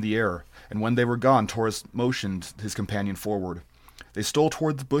ghostly in the air, and when they were gone, Taurus motioned his companion forward. They stole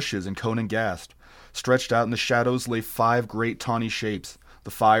toward the bushes, and Conan gasped. Stretched out in the shadows lay 5 great tawny shapes.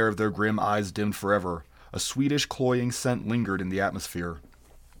 The fire of their grim eyes dimmed forever. A sweetish, cloying scent lingered in the atmosphere.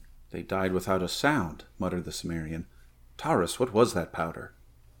 "They died without a sound," muttered the Cimmerian. "Taurus, what was that powder?"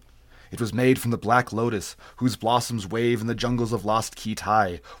 "It was made from the black lotus, whose blossoms wave in the jungles of Lost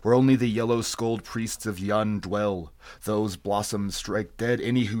Khitai, where only the yellow-skulled priests of Yun dwell. Those blossoms strike dead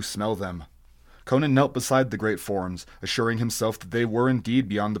any who smell them." Conan knelt beside the great forms, assuring himself that they were indeed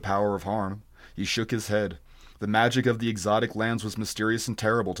beyond the power of harm. He shook his head. The magic of the exotic lands was mysterious and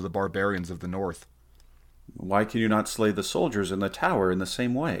terrible to the barbarians of the north. "Why can you not slay the soldiers in the tower in the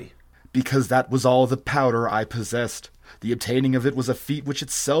same way?" "Because that was all the powder I possessed. The obtaining of it was a feat which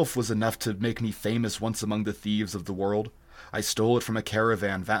itself was enough to make me famous once among the thieves of the world. I stole it from a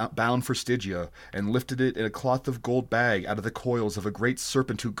caravan bound for Stygia, and lifted it in a cloth of gold bag out of the coils of a great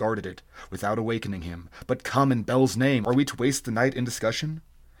serpent who guarded it, without awakening him. But come, in Bel's name, are we to waste the night in discussion?"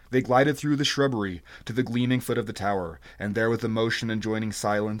 They glided through the shrubbery to the gleaming foot of the tower, and there with a motion enjoining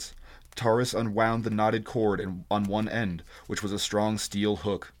silence, Taurus unwound the knotted cord on one end, which was a strong steel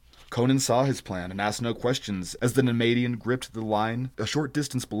hook. Conan saw his plan and asked no questions as the Nemedian gripped the line a short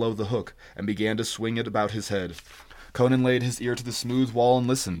distance below the hook and began to swing it about his head. Conan laid his ear to the smooth wall and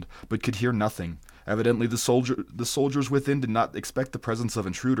listened, but could hear nothing. Evidently the soldiers within did not expect the presence of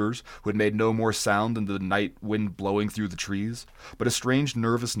intruders, who had made no more sound than the night wind blowing through the trees. But a strange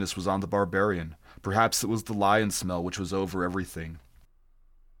nervousness was on the barbarian. Perhaps it was the lion smell which was over everything.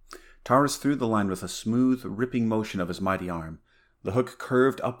 Taurus threw the line with a smooth, ripping motion of his mighty arm. The hook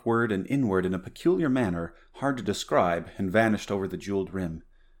curved upward and inward in a peculiar manner, hard to describe, and vanished over the jeweled rim.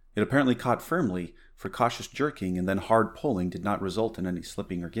 It apparently caught firmly, for cautious jerking and then hard pulling did not result in any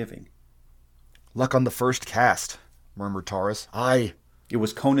slipping or giving. "Luck on the first cast," murmured Taurus. "Aye." It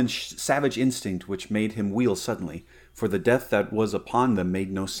was Conan's savage instinct which made him wheel suddenly, for the death that was upon them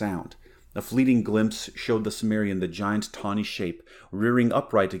made no sound. A fleeting glimpse showed the Cimmerian the giant tawny shape, rearing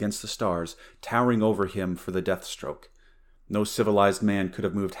upright against the stars, towering over him for the death stroke. No civilized man could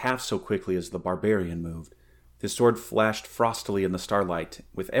have moved half so quickly as the barbarian moved. His sword flashed frostily in the starlight,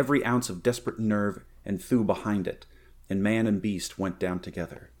 with every ounce of desperate nerve and thew behind it, and man and beast went down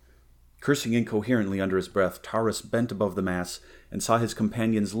together. Cursing incoherently under his breath, Taurus bent above the mass and saw his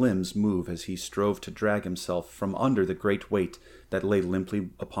companion's limbs move as he strove to drag himself from under the great weight that lay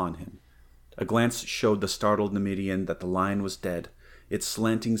limply upon him. A glance showed the startled Nemedian that the lion was dead, its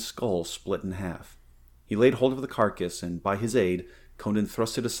slanting skull split in half. He laid hold of the carcass, and by his aid, Conan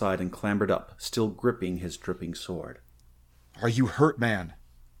thrust it aside and clambered up, still gripping his dripping sword. "Are you hurt, man?"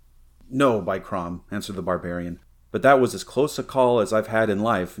 "No, by Crom," answered the barbarian, "but that was as close a call as I've had in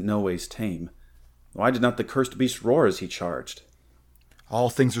life, no ways tame. Why did not the cursed beast roar as he charged?" "All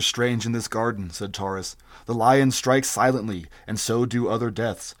things are strange in this garden," said Taurus. "The lion strikes silently, and so do other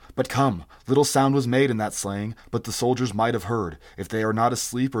deaths. But come, little sound was made in that slaying, but the soldiers might have heard, if they are not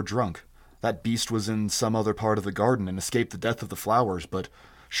asleep or drunk. That beast was in some other part of the garden and escaped the death of the flowers, but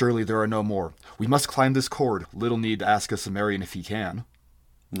surely there are no more. We must climb this cord. Little need to ask a Cimmerian if he can."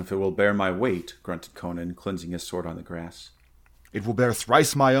 "If it will bear my weight," grunted Conan, cleansing his sword on the grass. "It will bear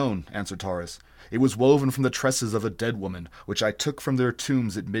thrice my own," answered Taurus. "It was woven from the tresses of a dead woman, which I took from their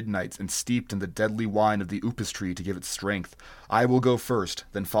tombs at midnight and steeped in the deadly wine of the upas tree to give it strength. I will go first,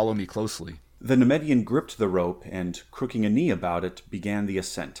 then follow me closely." The Nemedian gripped the rope and, crooking a knee about it, began the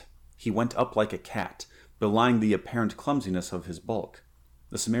ascent. He went up like a cat, belying the apparent clumsiness of his bulk.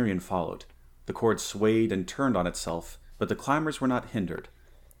 The Cimmerian followed. The cord swayed and turned on itself, but the climbers were not hindered.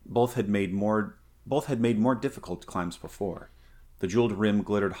 Both had made more difficult climbs before. The jeweled rim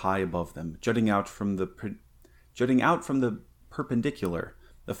glittered high above them, jutting out from the perpendicular,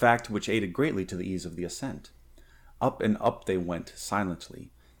 a fact which aided greatly to the ease of the ascent. Up and up they went,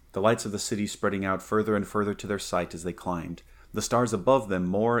 silently. the lights of the city spreading out further and further to their sight as they climbed, the stars above them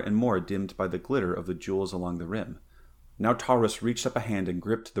more and more dimmed by the glitter of the jewels along the rim. Now Taurus reached up a hand and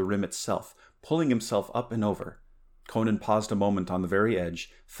gripped the rim itself, pulling himself up and over. Conan paused a moment on the very edge,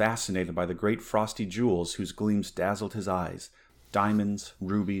 fascinated by the great frosty jewels whose gleams dazzled his eyes. Diamonds,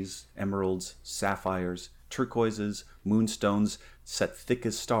 rubies, emeralds, sapphires, turquoises, moonstones, set thick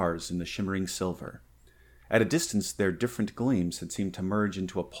as stars in the shimmering silver. At a distance their different gleams had seemed to merge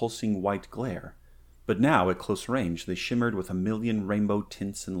into a pulsing white glare. But now, at close range, they shimmered with a million rainbow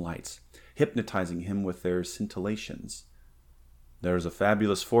tints and lights, hypnotizing him with their scintillations. "There is a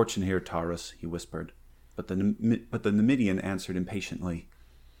fabulous fortune here, Taurus," he whispered. But the Numidian answered impatiently,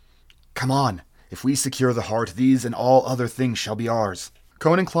 "Come on. If we secure the heart, these and all other things shall be ours."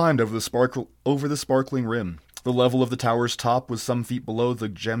 Conan climbed over the sparkling rim. The level of the tower's top was some feet below the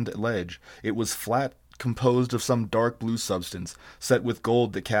gemmed ledge. It was flat, composed of some dark blue substance, set with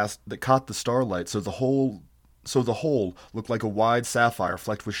gold that caught the starlight, so the whole looked like a wide sapphire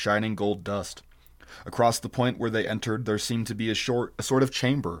flecked with shining gold dust. Across the point where they entered, there seemed to be a sort of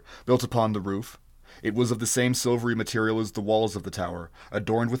chamber built upon the roof. It was of the same silvery material as the walls of the tower,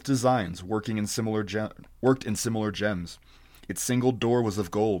 adorned with designs worked in similar gems. Its single door was of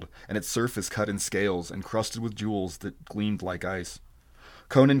gold, and its surface cut in scales, encrusted with jewels that gleamed like ice.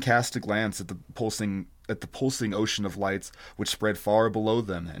 Conan cast a glance at the pulsing ocean of lights which spread far below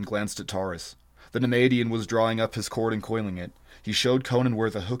them, and glanced at Taurus. The Nemedian was drawing up his cord and coiling it. He showed Conan where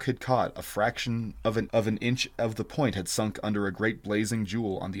the hook had caught. A fraction of an inch of the point had sunk under a great blazing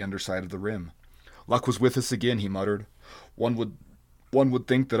jewel on the underside of the rim. "Luck was with us again," he muttered. One would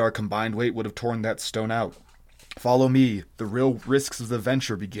think that our combined weight would have torn that stone out. "Follow me. The real risks of the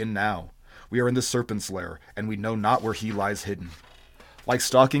venture begin now. We are in the serpent's lair, and we know not where he lies hidden." Like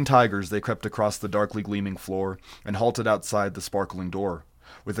stalking tigers, they crept across the darkly gleaming floor and halted outside the sparkling door.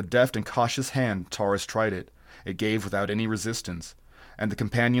 With a deft and cautious hand, Taurus tried it. It gave without any resistance, and the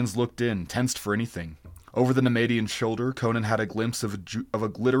companions looked in, tensed for anything. Over the Nemedian's shoulder, Conan had a glimpse of a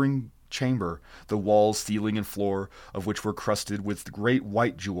glittering chamber, the walls, ceiling, and floor of which were crusted with great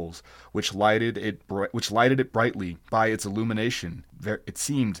white jewels, which lighted it brightly. By its illumination, it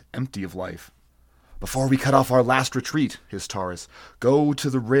seemed empty of life. "Before we cut off our last retreat," hissed Taurus, "go to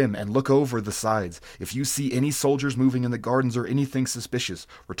the rim and look over the sides. If you see any soldiers moving in the gardens or anything suspicious,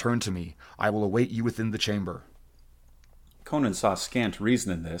 return to me. I will await you within the chamber." Conan saw scant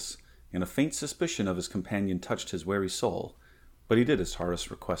reason in this, and a faint suspicion of his companion touched his wary soul, but he did as Taurus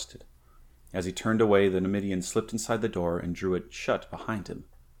requested. As he turned away, the Numidian slipped inside the door and drew it shut behind him.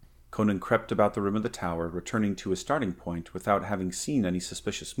 Conan crept about the rim of the tower, returning to his starting point without having seen any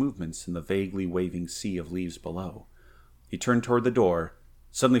suspicious movements in the vaguely waving sea of leaves below. He turned toward the door.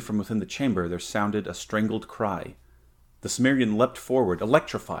 Suddenly from within the chamber there sounded a strangled cry. The Cimmerian leapt forward,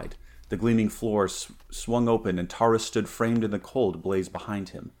 electrified. The gleaming floor swung open, and Taurus stood framed in the cold blaze behind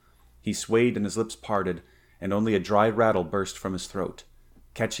him. He swayed and his lips parted, and only a dry rattle burst from his throat.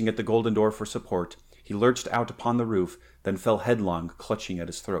 Catching at the golden door for support, he lurched out upon the roof, then fell headlong, clutching at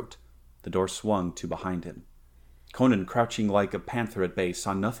his throat. The door swung to behind him. Conan, crouching like a panther at bay,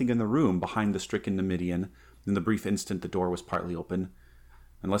 saw nothing in the room behind the stricken Numidian. In the brief instant the door was partly open,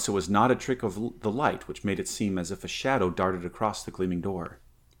 unless it was not a trick of the light which made it seem as if a shadow darted across the gleaming door.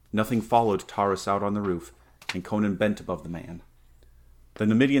 Nothing followed Taurus out on the roof, and Conan bent above the man. The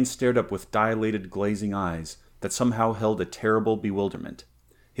Numidian stared up with dilated, glazing eyes that somehow held a terrible bewilderment.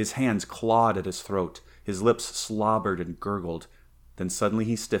 His hands clawed at his throat, his lips slobbered and gurgled. Then suddenly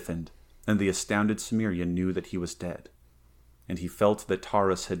he stiffened, and the astounded Cimmerian knew that he was dead. And he felt that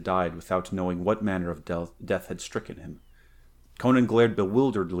Taurus had died without knowing what manner of death had stricken him. Conan glared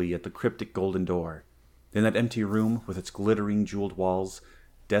bewilderedly at the cryptic golden door. In that empty room, with its glittering jeweled walls,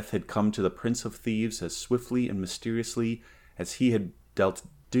 death had come to the Prince of Thieves as swiftly and mysteriously as he had dealt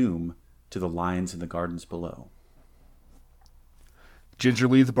doom to the lions in the gardens below.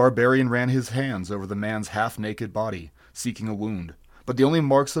 Gingerly the barbarian ran his hands over the man's half-naked body, seeking a wound. But the only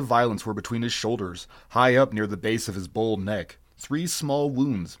marks of violence were between his shoulders, high up near the base of his bold neck. 3 small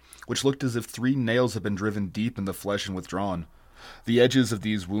wounds, which looked as if 3 nails had been driven deep in the flesh and withdrawn. The edges of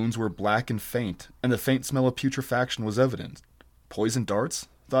these wounds were black and faint, and the faint smell of putrefaction was evident. Poison darts?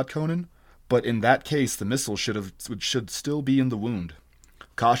 Thought Conan. But in that case the missile should still be in the wound.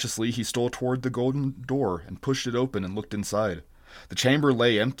 Cautiously he stole toward the golden door and pushed it open and looked inside. The chamber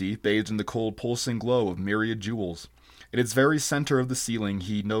lay empty, bathed in the cold pulsing glow of myriad jewels. In its very center of the ceiling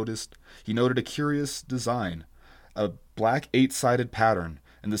he noted a curious design, a black 8-sided pattern.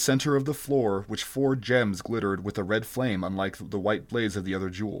 In the center of the floor, which 4 gems glittered with a red flame unlike the white blaze of the other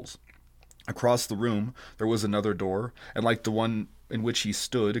jewels. Across the room there was another door, and like the one in which he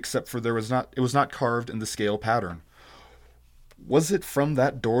stood, except for it was not carved in the scale pattern. Was it from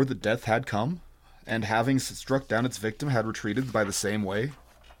that door that death had come, and having struck down its victim had retreated by the same way?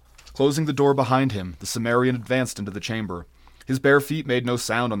 Closing the door behind him, the Cimmerian advanced into the chamber. His bare feet made no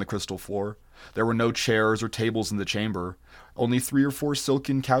sound on the crystal floor. There were no chairs or tables in the chamber, only 3 or 4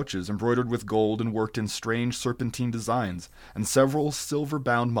 silken couches embroidered with gold and worked in strange serpentine designs, and several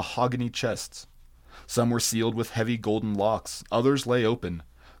silver-bound mahogany chests. Some were sealed with heavy golden locks, others lay open,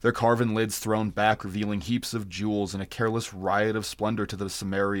 their carven lids thrown back, revealing heaps of jewels and a careless riot of splendor to the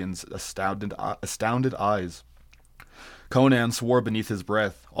Cimmerian's astounded eyes. Conan swore beneath his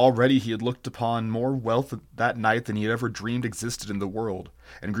breath. Already he had looked upon more wealth that night than he had ever dreamed existed in the world,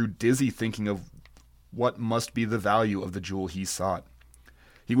 and grew dizzy thinking of what must be the value of the jewel he sought.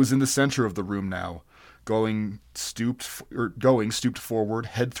 He was in the center of the room now, going stooped forward,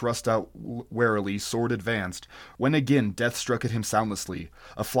 head thrust out warily, sword advanced, when again death struck at him soundlessly.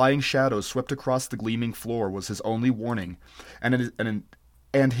 A flying shadow swept across the gleaming floor was his only warning, and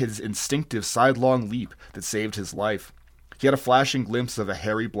his instinctive sidelong leap that saved his life. He had a flashing glimpse of a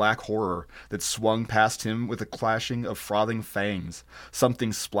hairy black horror that swung past him with a clashing of frothing fangs.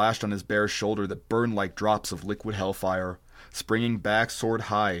 Something splashed on his bare shoulder that burned like drops of liquid hellfire. Springing back sword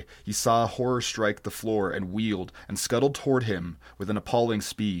high, he saw a horror strike the floor and wheeled and scuttled toward him with an appalling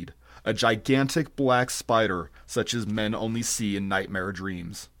speed. A gigantic black spider, such as men only see in nightmare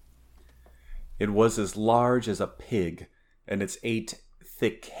dreams. It was as large as a pig, and its 8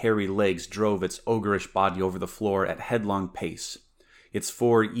 thick, hairy legs drove its ogreish body over the floor at headlong pace. Its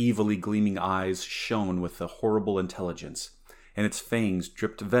 4 evilly gleaming eyes shone with a horrible intelligence, and its fangs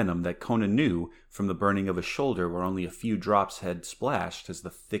dripped venom that Conan knew from the burning of his shoulder where only a few drops had splashed as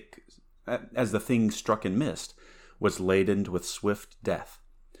the thing struck and missed, was laden with swift death.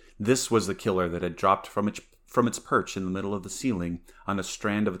 This was the killer that had dropped from its perch in the middle of the ceiling on a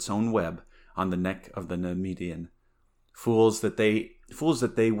strand of its own web on the neck of the Nemedian. Fools that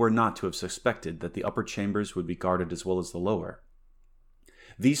they were not to have suspected that the upper chambers would be guarded as well as the lower.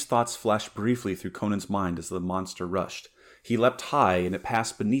 These thoughts flashed briefly through Conan's mind as the monster rushed. He leapt high, and it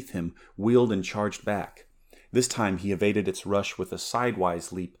passed beneath him, wheeled and charged back. This time he evaded its rush with a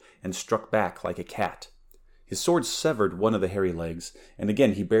sidewise leap and struck back like a cat. His sword severed one of the hairy legs, and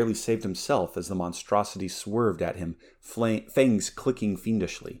again he barely saved himself as the monstrosity swerved at him, fangs clicking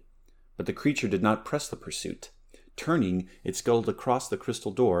fiendishly. But the creature did not press the pursuit. Turning, it scuttled across the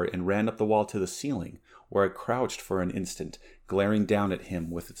crystal door and ran up the wall to the ceiling, where it crouched for an instant, glaring down at him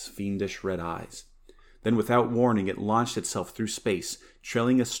with its fiendish red eyes. Then without warning it launched itself through space,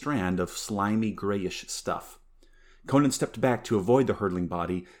 trailing a strand of slimy grayish stuff. Conan stepped back to avoid the hurtling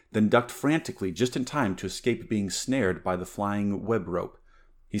body, then ducked frantically just in time to escape being snared by the flying web rope.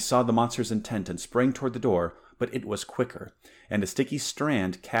 He saw the monster's intent and sprang toward the door, but it was quicker, and a sticky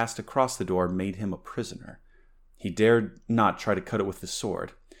strand cast across the door made him a prisoner. He dared not try to cut it with his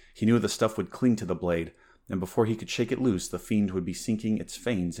sword. He knew the stuff would cling to the blade, and before he could shake it loose, the fiend would be sinking its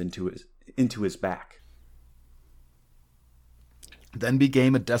fangs into his back. Then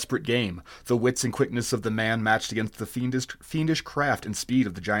began a desperate game, the wits and quickness of the man matched against the fiendish craft and speed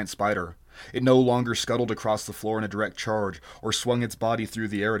of the giant spider. It no longer scuttled across the floor in a direct charge, or swung its body through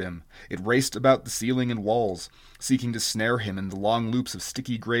the air at him. It raced about the ceiling and walls, seeking to snare him in the long loops of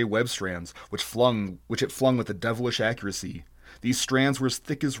sticky gray web strands, which it flung with a devilish accuracy. These strands were as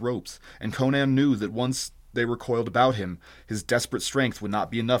thick as ropes, and Conan knew that once they were coiled about him, his desperate strength would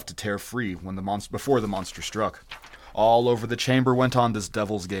not be enough to tear free before the monster struck. All over the chamber went on this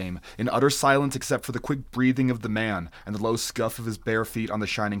devil's game, in utter silence except for the quick breathing of the man and the low scuff of his bare feet on the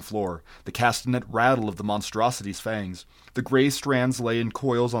shining floor, the castanet rattle of the monstrosity's fangs. The gray strands lay in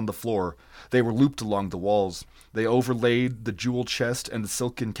coils on the floor. They were looped along the walls. They overlaid the jeweled chest and the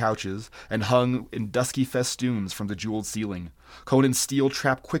silken couches, and hung in dusky festoons from the jeweled ceiling. Conan's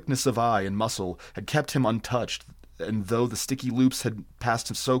steel-trapped quickness of eye and muscle had kept him untouched, and though the sticky loops had passed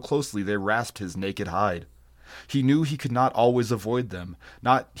him so closely they rasped his naked hide. He knew he could not always avoid them.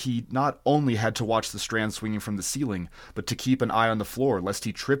 He not only had to watch the strands swinging from the ceiling, but to keep an eye on the floor, lest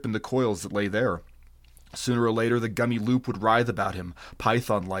he trip in the coils that lay there. Sooner or later the gummy loop would writhe about him,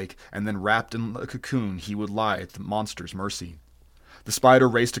 python-like, and then wrapped in a cocoon he would lie at the monster's mercy. The spider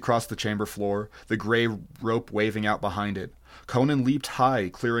raced across the chamber floor, the gray rope waving out behind it. Conan leaped high,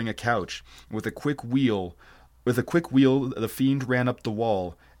 clearing a couch. With a quick wheel, the fiend ran up the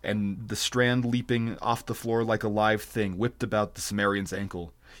wall, and the strand leaping off the floor like a live thing whipped about the Cimmerian's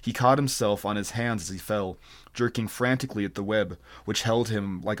ankle. He caught himself on his hands as he fell, jerking frantically at the web, which held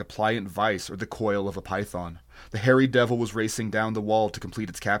him like a pliant vice or the coil of a python. The hairy devil was racing down the wall to complete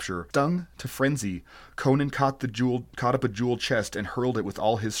its capture. Stung to frenzy, Conan caught up a jeweled chest and hurled it with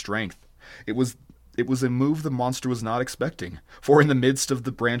all his strength. It was a move the monster was not expecting, for in the midst of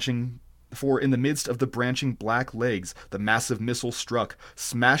the branching black legs, the massive missile struck,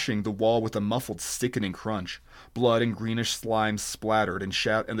 smashing the wall with a muffled, sickening crunch. Blood and greenish slime splattered, and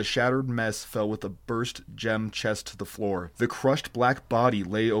the shattered mess fell with a burst gem chest to the floor. The crushed black body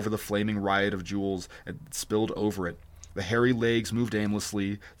lay over the flaming riot of jewels and spilled over it. The hairy legs moved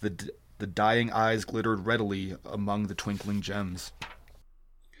aimlessly. The dying eyes glittered readily among the twinkling gems.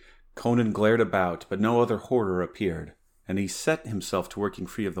 Conan glared about, but no other horror appeared, and he set himself to working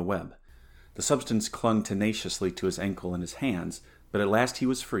free of the web. The substance clung tenaciously to his ankle and his hands, but at last he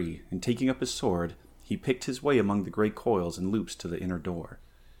was free, and taking up his sword, he picked his way among the grey coils and loops to the inner door.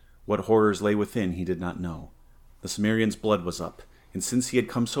 What horrors lay within he did not know. The Cimmerian's blood was up, and since he had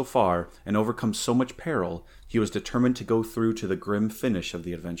come so far and overcome so much peril, he was determined to go through to the grim finish of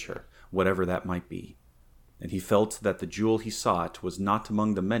the adventure, whatever that might be. And he felt that the jewel he sought was not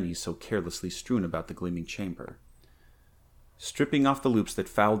among the many so carelessly strewn about the gleaming chamber. Stripping off the loops that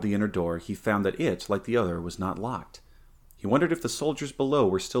fouled the inner door, he found that it, like the other, was not locked. He wondered if the soldiers below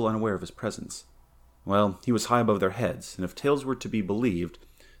were still unaware of his presence. Well, he was high above their heads, and if tales were to be believed,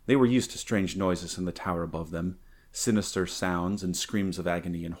 they were used to strange noises in the tower above them, sinister sounds and screams of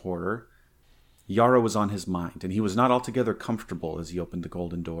agony and horror. Yara was on his mind, and he was not altogether comfortable as he opened the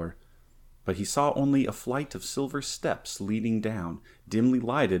golden door. But he saw only a flight of silver steps leading down, dimly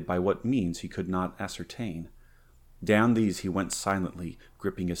lighted by what means he could not ascertain. Down these he went silently,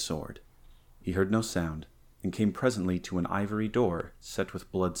 gripping his sword. He heard no sound, and came presently to an ivory door set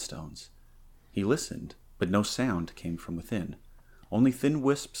with bloodstones. He listened, but no sound came from within. Only thin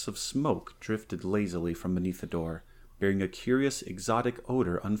wisps of smoke drifted lazily from beneath the door, bearing a curious exotic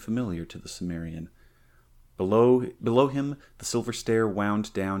odor unfamiliar to the Cimmerian. Below him the silver stair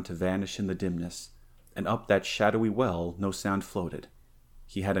wound down to vanish in the dimness, and up that shadowy well no sound floated.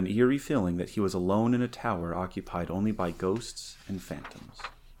 He had an eerie feeling that he was alone in a tower occupied only by ghosts and phantoms.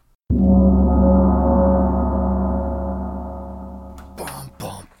 Bum,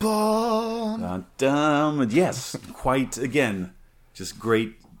 bum, bum. Dun, dun. Yes, quite again. Just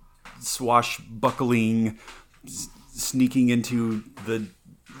great swashbuckling, sneaking into the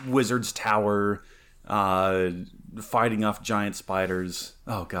wizard's tower, fighting off giant spiders.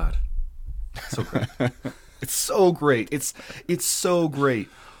 Oh, God. So great. It's so great. It's so great.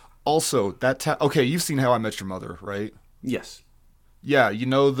 Also, okay, you've seen How I Met Your Mother, right? Yes. Yeah, you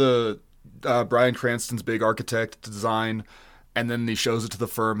know the Bryan Cranston's big architect design, and then he shows it to the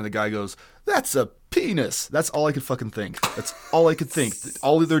firm, and the guy goes, "That's a penis." That's all I could fucking think. That's all I could think.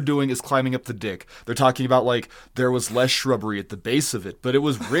 All they're doing is climbing up the dick. They're talking about, like, there was less shrubbery at the base of it, but it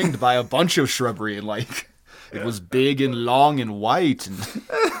was ringed by a bunch of shrubbery, and, like, it was big and long and white, and...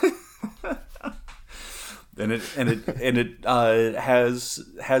 And it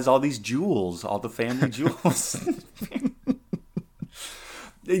has all these jewels, all the family jewels.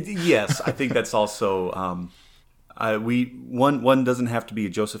 Yes, I think that's also one doesn't have to be a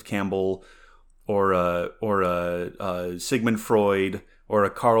Joseph Campbell or a Sigmund Freud or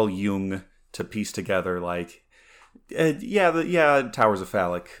a Carl Jung to piece together like tower's a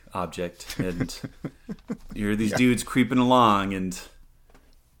phallic object, and you're these dudes creeping along and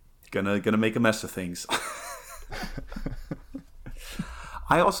gonna make a mess of things.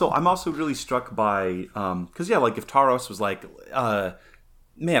 I'm also really struck by because like if Taros was like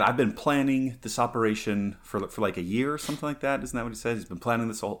man, I've been planning this operation for like a year or something like that. Isn't that what he said? He's been planning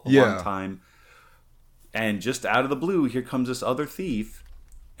this a long time, and just out of the blue, here comes this other thief,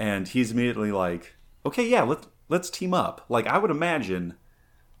 and he's immediately like, okay, yeah, let's team up. Like I would imagine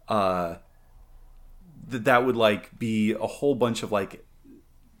that would like be a whole bunch of like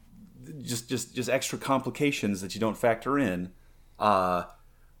just extra complications that you don't factor in,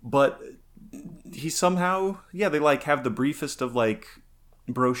 but he somehow they like have the briefest of like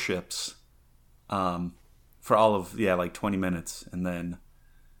bro ships for all of like 20 minutes, and then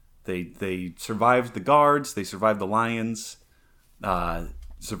they survived the guards, they survived the lions,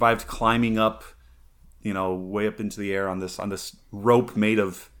 survived climbing up way up into the air on this rope made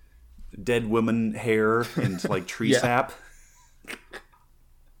of dead woman hair and like tree sap.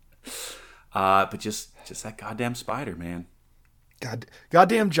 But just that goddamn spider, man.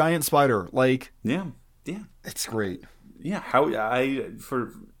 Goddamn giant spider. Like, yeah, it's great. Yeah,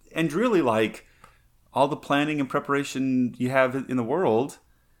 and really like all the planning and preparation you have in the world.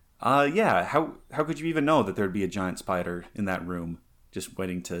 How could you even know that there'd be a giant spider in that room? just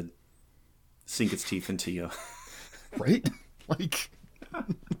waiting to sink its teeth into you. Right? Like,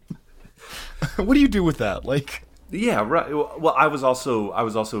 what do you do with that? Like, yeah, right. Well, I was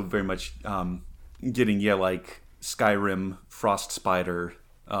also very much getting like Skyrim Frost Spider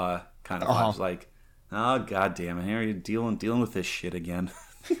kind of vibes. Like, oh god damn it, here are you dealing with this shit again.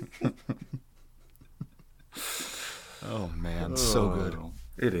 oh man, so good.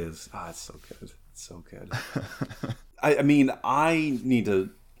 It is. It's so good. It's so good. I mean, I need to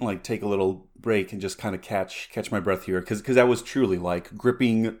like take a little break and just kind of catch my breath here because that was truly like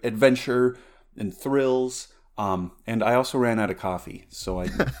gripping adventure and thrills. And I also ran out of coffee, so I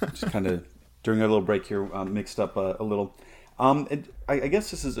just kind of during our little break here mixed up a little. And I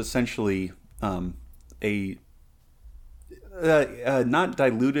guess this is essentially a not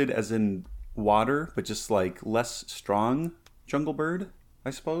diluted as in water, but just like less strong jungle bird,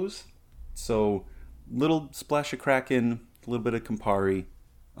 I suppose. So little splash of Kraken, a little bit of Campari,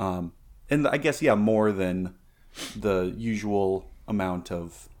 and I guess more than the usual amount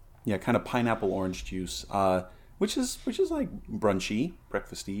of kind of pineapple orange juice, which is like breakfasty.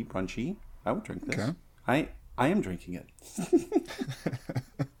 I would drink this. Okay. I am drinking it.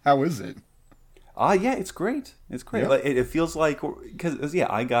 How is it? Yeah, it's great. It's great. Yeah. Like, it feels like because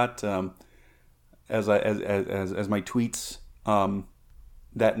I got as my tweets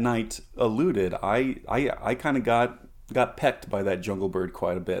that night alluded, I kind of got pecked by that jungle bird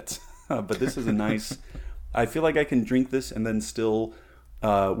quite a bit. But this is a nice. I feel like I can drink this and then still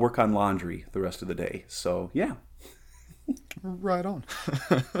work on laundry the rest of the day. So yeah, right on.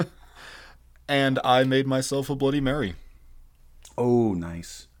 And I made myself a Bloody Mary. Oh,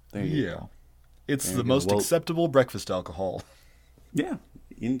 nice. There you go. It's the most acceptable breakfast alcohol. Yeah,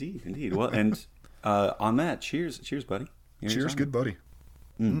 indeed. Well, and on that, cheers, buddy. Cheers, good buddy.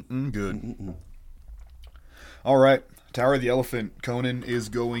 Good. All right, Tower of the Elephant. Conan is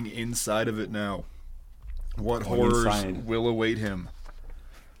going inside of it now. What horrors will await him?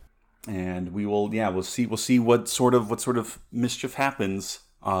 And we'll see what sort of mischief happens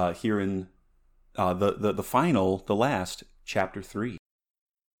here in the last chapter 3.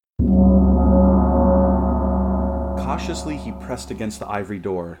 Cautiously he pressed against the ivory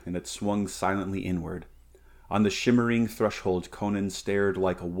door, and it swung silently inward. On the shimmering threshold, Conan stared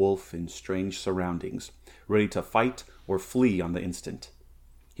like a wolf in strange surroundings, ready to fight or flee on the instant.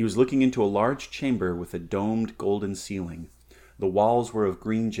 He was looking into a large chamber with a domed golden ceiling. The walls were of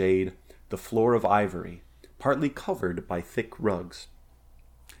green jade, the floor of ivory, partly covered by thick rugs.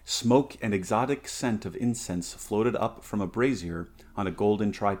 Smoke and exotic scent of incense floated up from a brazier on a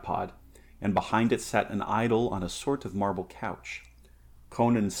golden tripod, and behind it sat an idol on a sort of marble couch.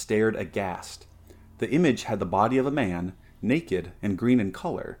 Conan stared aghast. The image had the body of a man, naked and green in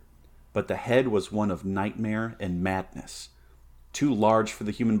color, but the head was one of nightmare and madness. Too large for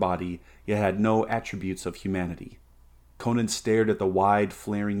the human body, yet had no attributes of humanity. Conan stared at the wide,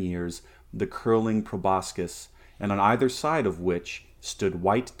 flaring ears, the curling proboscis, and on either side of which stood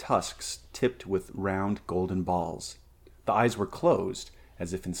white tusks tipped with round golden balls. The eyes were closed,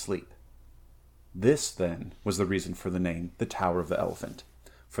 as if in sleep. This, then, was the reason for the name, the Tower of the Elephant.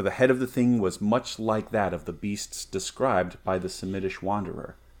 For the head of the thing was much like that of the beasts described by the Semitish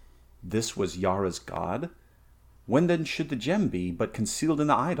wanderer. This was Yara's god? When then should the gem be but concealed in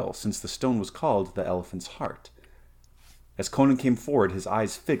the idol, since the stone was called the elephant's heart? As Conan came forward, his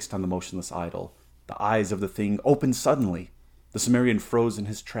eyes fixed on the motionless idol. The eyes of the thing opened suddenly. The Cimmerian froze in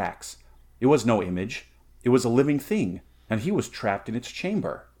his tracks. It was no image. It was a living thing, and he was trapped in its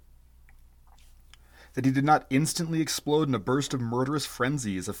chamber. That he did not instantly explode in a burst of murderous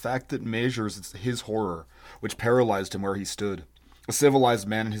frenzy is a fact that measures his horror, which paralyzed him where he stood. A civilized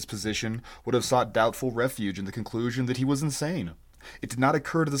man in his position would have sought doubtful refuge in the conclusion that he was insane. It did not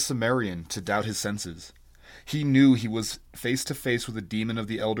occur to the Cimmerian to doubt his senses. He knew he was face to face with a demon of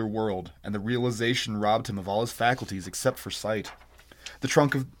the Elder World, and the realization robbed him of all his faculties except for sight. The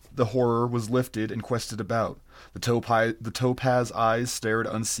trunk of the horror was lifted and quested about. The topaz eyes stared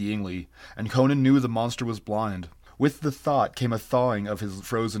unseeingly, and Conan knew the monster was blind. With the thought came a thawing of his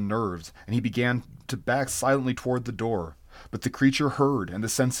frozen nerves, and he began to back silently toward the door. But the creature heard, and the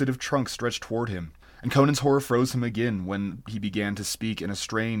sensitive trunk stretched toward him. And Conan's horror froze him again when he began to speak in a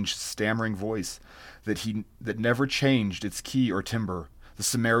strange, stammering voice that never changed its key or timbre. The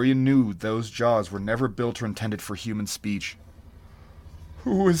Cimmerian knew those jaws were never built or intended for human speech.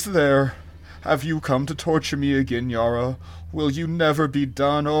 "Who is there? Have you come to torture me again, Yara? Will you never be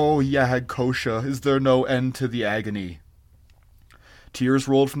done? Oh, Yag Kosha, is there no end to the agony?" Tears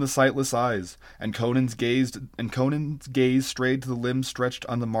rolled from the sightless eyes, and Conan's gaze strayed to the limbs stretched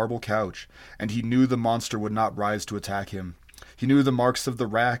on the marble couch, and he knew the monster would not rise to attack him. He knew the marks of the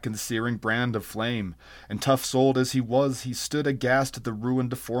rack and the searing brand of flame, and tough-souled as he was, he stood aghast at the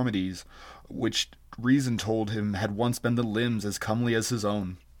ruined deformities, which reason told him had once been the limbs as comely as his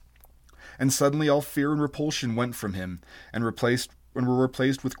own. And suddenly all fear and repulsion went from him, and were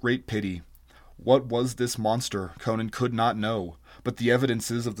replaced with great pity. What was this monster? Conan could not know, but the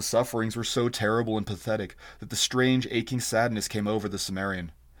evidences of the sufferings were so terrible and pathetic that the strange aching sadness came over the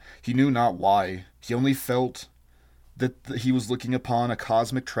Cimmerian. He knew not why. He only felt that he was looking upon a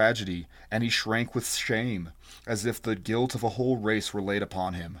cosmic tragedy, and he shrank with shame, as if the guilt of a whole race were laid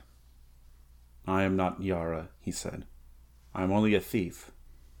upon him. I am not Yara, he said. I am only a thief.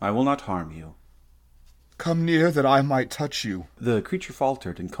 I will not harm you. Come near that I might touch you. The creature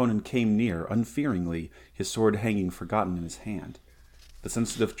faltered, and Conan came near, unfearingly, his sword hanging forgotten in his hand. The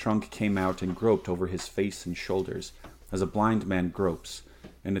sensitive trunk came out and groped over his face and shoulders, as a blind man gropes,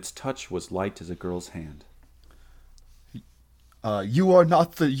 and its touch was light as a girl's hand. You are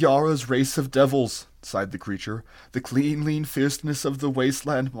not the Yara's race of devils, sighed the creature. The clean, lean fierceness of the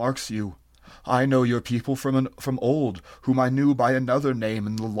wasteland marks you. I know your people from old, whom I knew by another name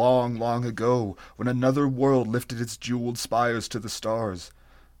in the long, long ago, when another world lifted its jeweled spires to the stars.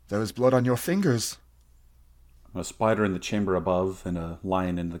 There is blood on your fingers. A spider in the chamber above, and a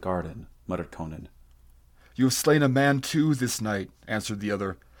lion in the garden, muttered Conan. You have slain a man too this night, answered the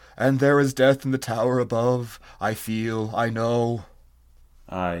other, and there is death in the tower above. I feel, I know.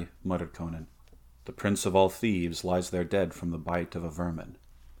 Aye, muttered Conan. The prince of all thieves lies there dead from the bite of a vermin.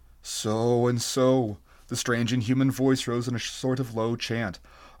 So and so. The strange inhuman voice rose in a sort of low chant.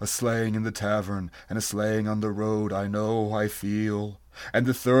 A slaying in the tavern, and a slaying on the road, I know, I feel. And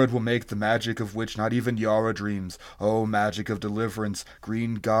the third will make the magic of which not even Yara dreams. Oh, magic of deliverance,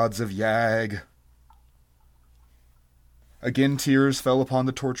 green gods of Yag. Again tears fell upon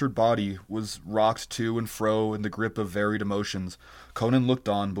the tortured body, was rocked to and fro in the grip of varied emotions. Conan looked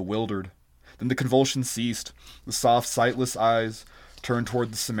on, bewildered. Then the convulsion ceased. The soft, sightless eyes turned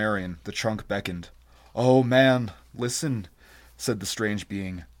toward the Cimmerian. The trunk beckoned. "Oh, man, listen," said the strange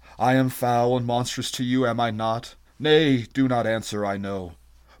being. "I am foul and monstrous to you, am I not? Nay, do not answer, I know.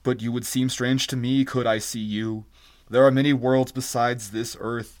 But you would seem strange to me, could I see you. There are many worlds besides this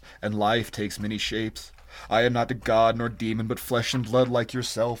earth, and life takes many shapes. I am not a god nor demon, but flesh and blood like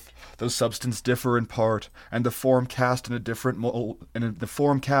yourself, though substance differ in part, and the form cast in a different mold.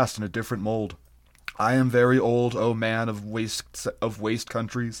 I am very old, O man of waste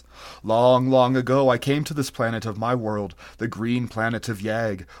countries. Long, long ago I came to this planet of my world, the green planet of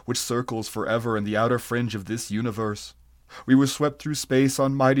Yag, which circles forever in the outer fringe of this universe. We were swept through space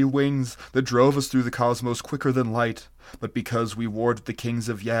on mighty wings that drove us through the cosmos quicker than light. But because we warred the kings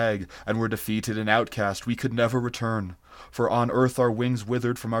of Yag and were defeated and outcast, we could never return, for on earth our wings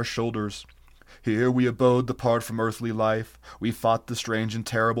withered from our shoulders. Here we abode apart from earthly life. We fought the strange and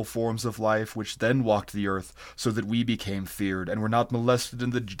terrible forms of life which then walked the earth, so that we became feared and were not molested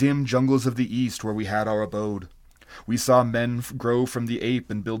in the dim jungles of the east where we had our abode. We saw men grow from the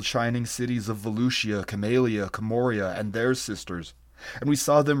ape and build shining cities of Volusia, Camellia, Comoria, and their sisters. And we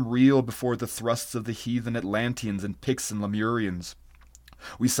saw them reel before the thrusts of the heathen Atlanteans and Picts and Lemurians.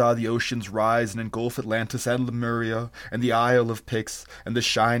 We saw the oceans rise and engulf Atlantis and Lemuria, and the Isle of Pix, and the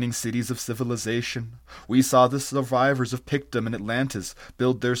shining cities of civilization. We saw the survivors of Pictum and Atlantis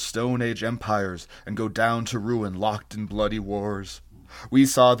build their Stone Age empires and go down to ruin locked in bloody wars. We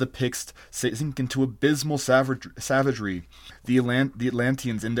saw the Picts sink into abysmal savagery, the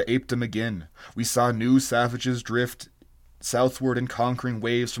Atlanteans into apedom again. We saw new savages drift southward in conquering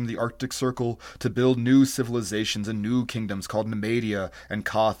waves from the Arctic Circle to build new civilizations and new kingdoms called Nemedia and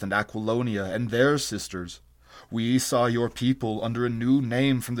Koth and Aquilonia and their sisters. We saw your people under a new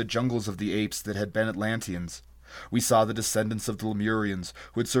name from the jungles of the apes that had been Atlanteans. We saw the descendants of the Lemurians,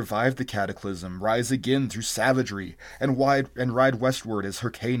 who had survived the cataclysm, rise again through savagery and ride westward as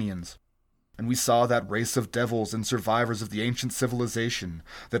Hyrcanians. And we saw that race of devils and survivors of the ancient civilization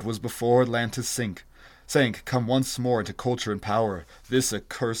that was before Atlantis sank come once more into culture and power, this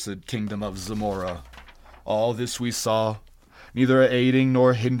accursed kingdom of Zamora. All this we saw, neither aiding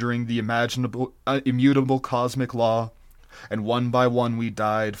nor hindering the immutable cosmic law. And one by one we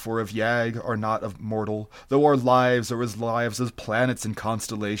died, for if Yag are not immortal, though our lives are as lives as planets and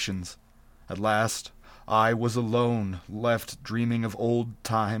constellations. At last, I was alone, left dreaming of old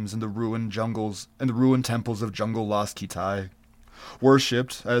times in the ruined jungles and the ruined temples of Jungle Lost Kitai.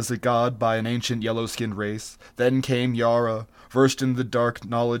 Worshipped as a god by an ancient yellow-skinned race, then came Yara, versed in the dark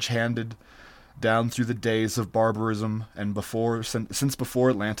knowledge handed down through the days of barbarism and since before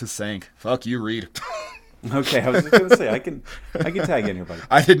Atlantis sank. Fuck you, Reed. Okay, I was just gonna say I can tag in here, buddy.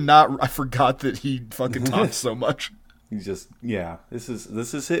 I forgot that he fucking talked so much. He's just, yeah, this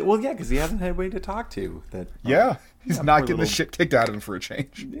is it. Well, yeah, because he hasn't had anybody to talk to. He's not getting the shit kicked out of him for a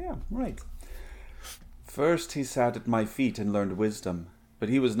change. Yeah, right. First he sat at my feet and learned wisdom, but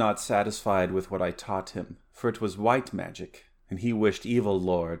he was not satisfied with what I taught him, for it was white magic, and he wished evil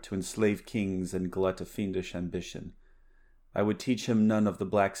lore to enslave kings and glut a fiendish ambition. I would teach him none of the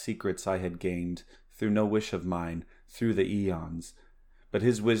black secrets I had gained, through no wish of mine, through the eons. But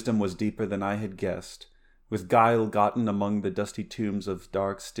his wisdom was deeper than I had guessed. With guile gotten among the dusty tombs of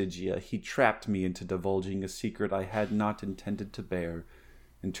dark Stygia, he trapped me into divulging a secret I had not intended to bear,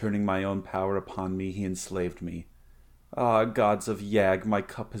 and turning my own power upon me, he enslaved me. Ah, gods of Yag, my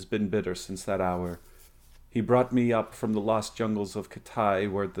cup has been bitter since that hour. He brought me up from the lost jungles of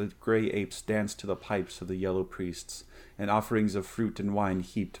Katai, where the grey apes danced to the pipes of the yellow priests, and offerings of fruit and wine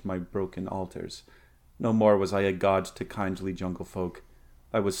heaped my broken altars. No more was I a god to kindly jungle folk.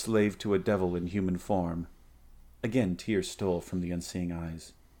 I was slave to a devil in human form. Again tears stole from the unseeing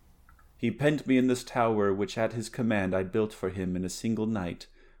eyes. He pent me in this tower, which at his command I built for him in a single night.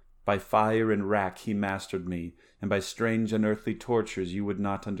 By fire and rack he mastered me, and by strange unearthly tortures you would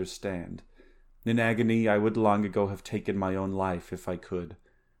not understand. In agony I would long ago have taken my own life if I could,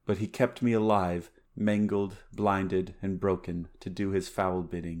 but he kept me alive, mangled, blinded, and broken, to do his foul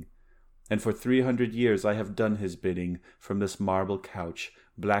bidding. And for 300 years I have done his bidding from this marble couch,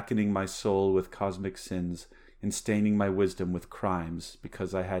 blackening my soul with cosmic sins, and staining my wisdom with crimes,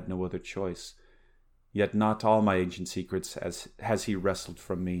 because I had no other choice. Yet not all my ancient secrets has he wrestled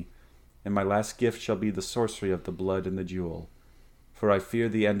from me, and my last gift shall be the sorcery of the blood and the jewel. For I fear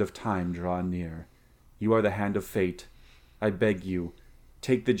the end of time draw near. You are the hand of fate. I beg you,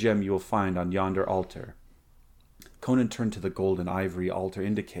 take the gem you will find on yonder altar. Conan turned to the gold and ivory altar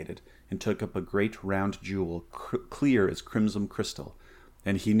indicated, and took up a great round jewel, clear as crimson crystal,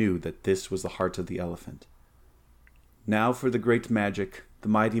 and he knew that this was the heart of the elephant. Now for the great magic, the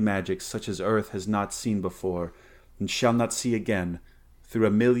mighty magic such as earth has not seen before, and shall not see again, through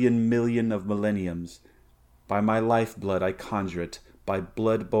a million of millenniums. By my lifeblood I conjure it, by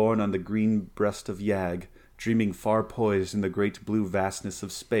blood born on the green breast of Yag, dreaming far poised in the great blue vastness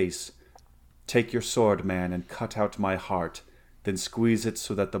of space. Take your sword, man, and cut out my heart, then squeeze it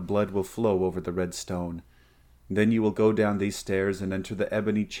so that the blood will flow over the red stone. Then you will go down these stairs and enter the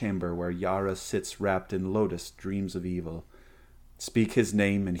ebony chamber where Yara sits wrapped in lotus dreams of evil. Speak his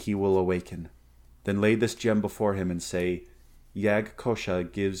name and he will awaken. Then lay this gem before him and say, Yag Kosha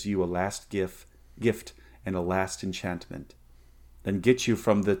gives you a last gift and a last enchantment. Then get you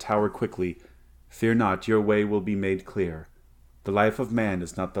from the tower quickly. Fear not, your way will be made clear. The life of man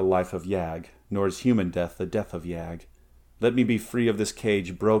is not the life of Yag, nor is human death the death of Yag. Let me be free of this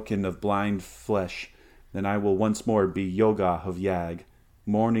cage broken of blind flesh, then I will once more be Yoga of Yag,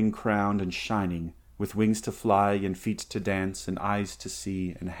 morning crowned and shining, with wings to fly and feet to dance and eyes to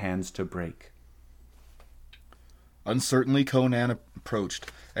see and hands to break. Uncertainly Conan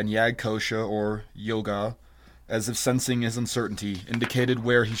approached, and Yag Kosha, or Yoga, as if sensing his uncertainty, indicated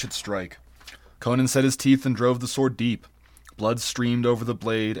where he should strike. Conan set his teeth and drove the sword deep. Blood streamed over the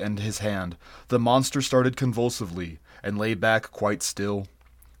blade and his hand. The monster started convulsively, and lay back quite still.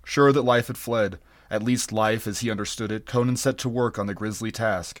 Sure that life had fled, at least life as he understood it, Conan set to work on the grisly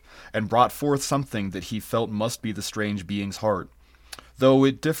task, and brought forth something that he felt must be the strange being's heart, though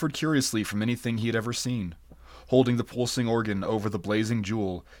it differed curiously from anything he had ever seen. Holding the pulsing organ over the blazing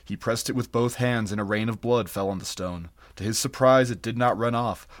jewel, he pressed it with both hands, and a rain of blood fell on the stone. To his surprise, it did not run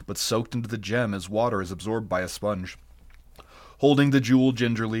off, but soaked into the gem as water is absorbed by a sponge. Holding the jewel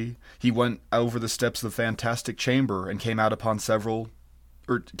gingerly, he went over the steps of the fantastic chamber and came out upon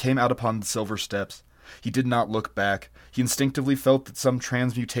the silver steps. He did not look back. He instinctively felt that some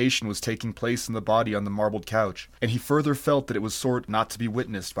transmutation was taking place in the body on the marbled couch, and he further felt that it was sort not to be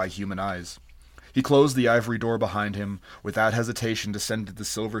witnessed by human eyes. He closed the ivory door behind him, without hesitation descended the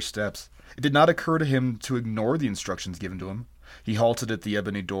silver steps. It did not occur to him to ignore the instructions given to him. He halted at the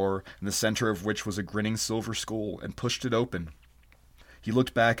ebony door, in the center of which was a grinning silver skull, and pushed it open. He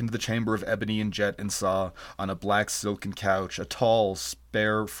looked back into the chamber of ebony and jet and saw, on a black silken couch, a tall,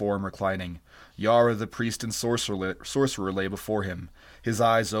 spare form reclining. Yara, the priest and sorcerer, lay before him, his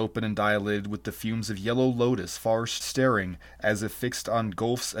eyes open and dilated with the fumes of yellow lotus, far staring, as if fixed on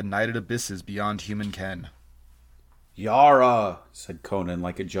gulfs and nighted abysses beyond human ken. Yara, said Conan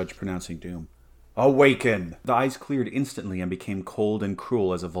like a judge pronouncing doom. Awaken! The eyes cleared instantly and became cold and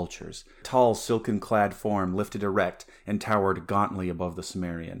cruel as a vulture's. A tall, silken-clad form lifted erect and towered gauntly above the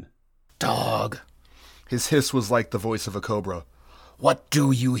Cimmerian. Dog! His hiss was like the voice of a cobra. What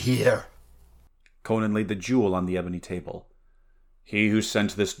do you here? Conan laid the jewel on the ebony table. He who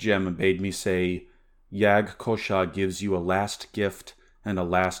sent this gem bade me say, Yag Kosha gives you a last gift and a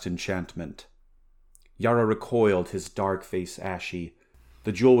last enchantment. Yara recoiled, his dark face ashy.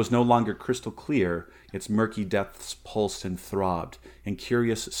 The jewel was no longer crystal clear, its murky depths pulsed and throbbed, and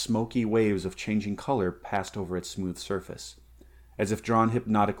curious smoky waves of changing color passed over its smooth surface. As if drawn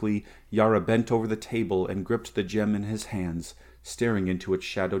hypnotically, Yara bent over the table and gripped the gem in his hands, staring into its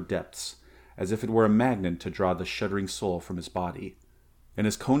shadowed depths, as if it were a magnet to draw the shuddering soul from his body. And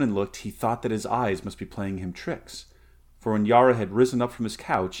as Conan looked, he thought that his eyes must be playing him tricks. For when Yara had risen up from his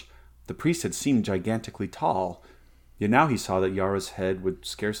couch, the priest had seemed gigantically tall, yet now he saw that Yara's head would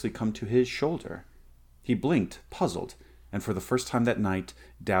scarcely come to his shoulder. He blinked, puzzled, and for the first time that night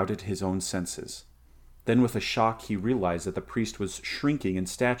doubted his own senses. Then with a shock he realized that the priest was shrinking in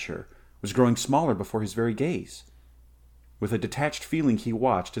stature, was growing smaller before his very gaze. With a detached feeling he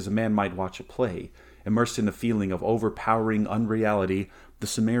watched as a man might watch a play. Immersed in a feeling of overpowering unreality, the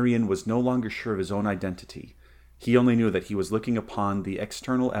Cimmerian was no longer sure of his own identity. He only knew that he was looking upon the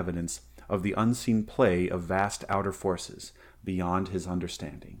external evidence of the unseen play of vast outer forces beyond his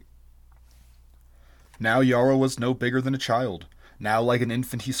understanding. Now Yara was no bigger than a child. Now like an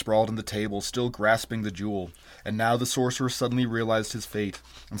infant he sprawled on the table, still grasping the jewel. And now the sorcerer suddenly realized his fate,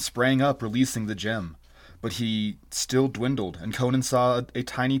 and sprang up, releasing the gem. But he still dwindled, and Conan saw a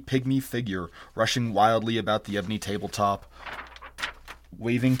tiny pygmy figure rushing wildly about the ebony tabletop,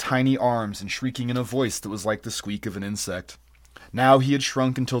 waving tiny arms and shrieking in a voice that was like the squeak of an insect. Now he had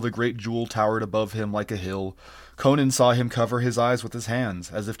shrunk until the great jewel towered above him like a hill. Conan saw him cover his eyes with his hands,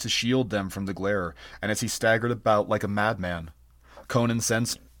 as if to shield them from the glare, and as he staggered about like a madman, Conan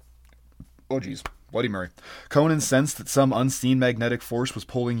sensed... Bloody Mary. Conan sensed that some unseen magnetic force was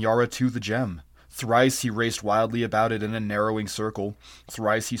pulling Yara to the gem. Thrice he raced wildly about it in a narrowing circle.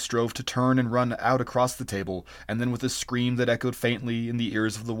 Thrice he strove to turn and run out across the table, and then with a scream that echoed faintly in the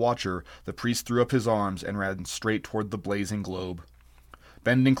ears of the watcher, the priest threw up his arms and ran straight toward the blazing globe.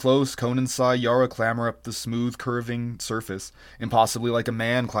 Bending close, Conan saw Yara clamber up the smooth, curving surface, impossibly like a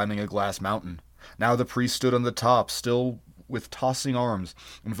man climbing a glass mountain. Now the priest stood on the top, still with tossing arms,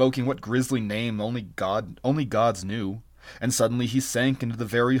 invoking what grisly name only gods knew. And suddenly he sank into the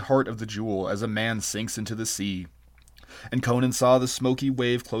very heart of the jewel as a man sinks into the sea. And Conan saw the smoky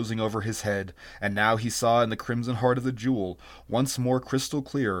wave closing over his head, and now he saw in the crimson heart of the jewel, once more crystal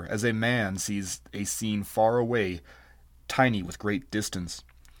clear, as a man sees a scene far away, tiny with great distance.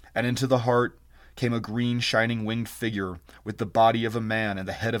 And into the heart came a green, shining winged figure, with the body of a man and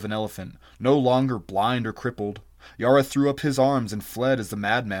the head of an elephant, no longer blind or crippled. Yara threw up his arms and fled as the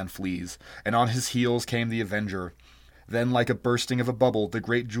madman flees, and on his heels came the Avenger. Then, like a bursting of a bubble, the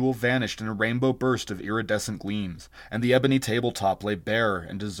great jewel vanished in a rainbow burst of iridescent gleams, and the ebony tabletop lay bare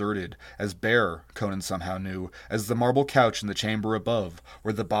and deserted, as bare, Conan somehow knew, as the marble couch in the chamber above,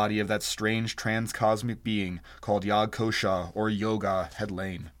 where the body of that strange transcosmic being called Yag Kosha or Yoga had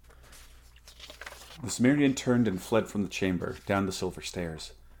lain. The Cimmerian turned and fled from the chamber, down the silver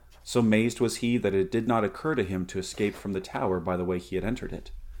stairs. So mazed was he that it did not occur to him to escape from the tower by the way he had entered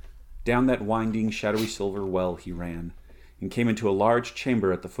it. Down that winding, shadowy silver well he ran, and came into a large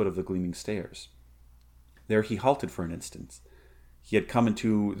chamber at the foot of the gleaming stairs. There he halted for an instant. He had come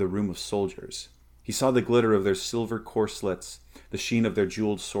into the room of soldiers. He saw the glitter of their silver corselets, the sheen of their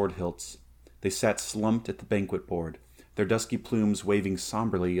jeweled sword hilts. They sat slumped at the banquet board, their dusky plumes waving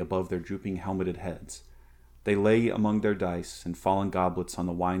somberly above their drooping helmeted heads. They lay among their dice and fallen goblets on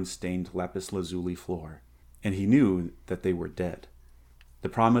the wine-stained lapis lazuli floor, and he knew that they were dead. The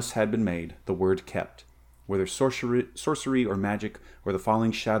promise had been made, the word kept. Whether sorcery or magic, or the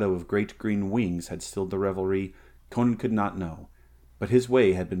falling shadow of great green wings had stilled the revelry, Conan could not know, but his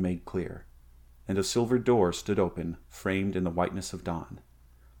way had been made clear, and a silver door stood open, framed in the whiteness of dawn.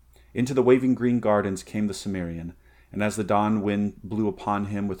 Into the waving green gardens came the Cimmerian, and as the dawn wind blew upon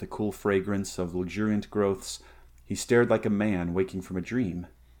him with the cool fragrance of luxuriant growths, he stared like a man waking from a dream.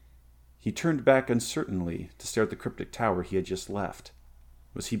 He turned back uncertainly to stare at the cryptic tower he had just left.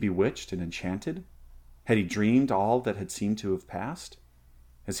 Was he bewitched and enchanted? Had he dreamed all that had seemed to have passed?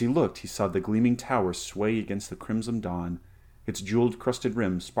 As he looked, he saw the gleaming tower sway against the crimson dawn, its jeweled-crusted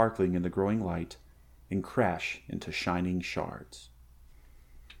rim sparkling in the growing light, and crash into shining shards.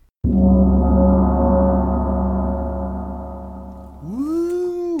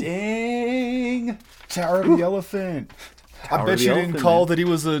 Woo! Dang! Tower of the Elephant! I bet you didn't call that he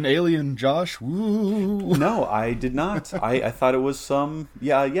was an alien, Josh. Woo! No, I did not. I thought it was some...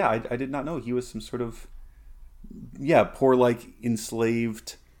 I did not know he was some sort of... poor, like,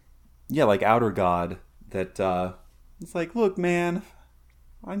 enslaved... like, outer god that, it's like, look, man,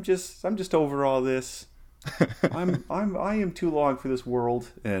 I'm just over all this. I am too long for this world,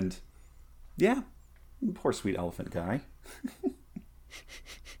 and, Poor sweet elephant guy.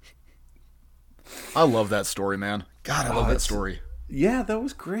 I love that story, man. God, I love that story. Yeah, that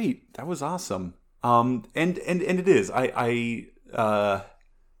was great. That was awesome. And it is.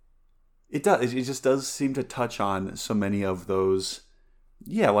 It does. It just does seem to touch on so many of those.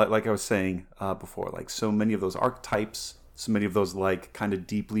 Yeah, like I was saying before, like so many of those archetypes, so many of those like kind of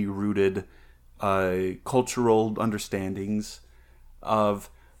deeply rooted cultural understandings of,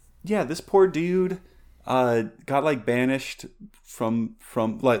 yeah, this poor dude got like banished from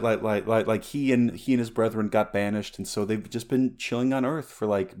like he and his brethren got banished, and so they've just been chilling on Earth for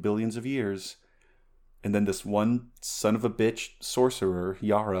like billions of years. And then this one son of a bitch sorcerer,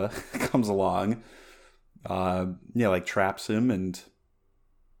 Yara, comes along, like traps him, and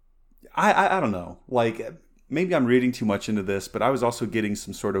I don't know. Like, maybe I'm reading too much into this, but I was also getting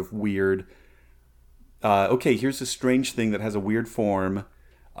some sort of weird, okay, here's this strange thing that has a weird form,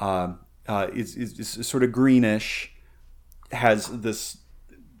 is sort of greenish, has this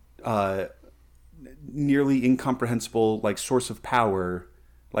nearly incomprehensible like source of power.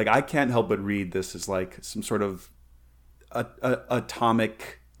 Like, I can't help but read this as like some sort of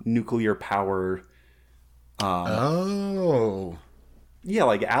atomic nuclear power. Yeah,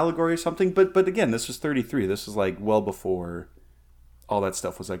 like allegory or something. But again, this was 33. This was like well before all that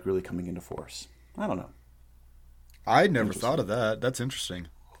stuff was like really coming into force. I don't know. I'd never thought of that. That's interesting.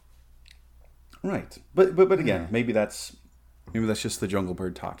 Right, but again, maybe that's just the jungle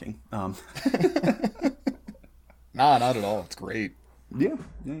bird talking. Nah, not at all. It's great. Yeah.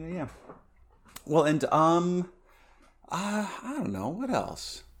 Well, and I don't know what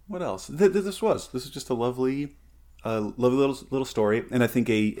else. This was just a lovely little story, and I think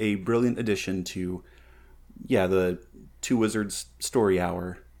a brilliant addition to the Two Wizards Story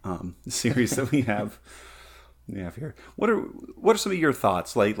Hour series that we have here. What are some of your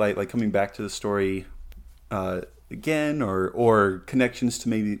thoughts, like coming back to the story again, or connections to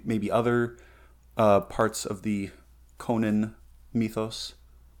maybe other parts of the Conan mythos?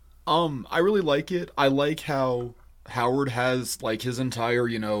 I really like it. I like how Howard has like his entire,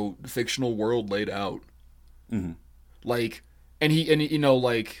 fictional world laid out. Mm-hmm. Like, and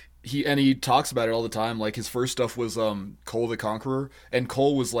he talks about it all the time. Like, his first stuff was Cole the Conqueror, and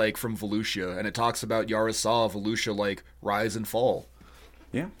Cole was like from Volusia, and it talks about Yara saw Volusia like rise and fall.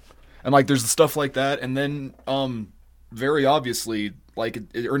 Yeah. And like there's stuff like that, and then very obviously, like,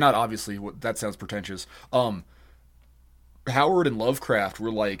 or not obviously, that sounds pretentious. Howard and Lovecraft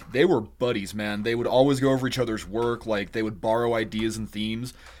were like, they were buddies, man. They would always go over each other's work, like they would borrow ideas and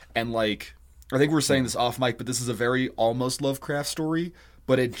themes, and like I think we were saying this off mic, but this is a very almost Lovecraft story,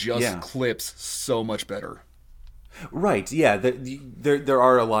 but it just clips so much better. Right, yeah. There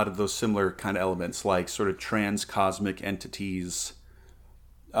are a lot of those similar kind of elements, like sort of transcosmic entities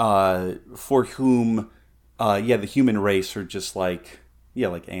for whom, the human race are just like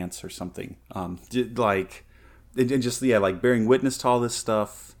ants or something. Like bearing witness to all this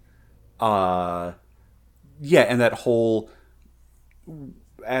stuff. And that whole,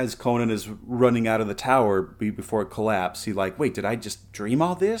 as Conan is running out of the tower before it collapsed, he like, wait, did I just dream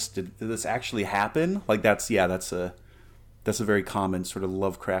all this? Did this actually happen? Like that's a very common sort of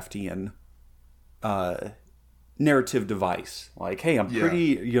Lovecraftian narrative device. Like, hey, I'm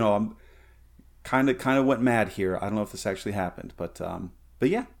pretty, I'm kind of went mad here. I don't know if this actually happened, but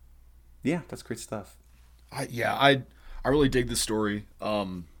yeah, that's great stuff. I really dig this story.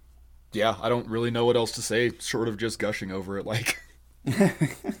 I don't really know what else to say, short of just gushing over it. Like,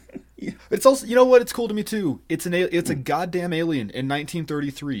 it's also, you know what? It's cool to me too. It's a goddamn alien in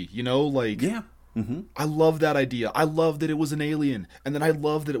 1933. Like, yeah. Mm-hmm. I love that idea. I love that it was an alien, and then I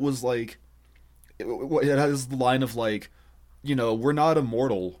love that it was like, it has the line of like, we're not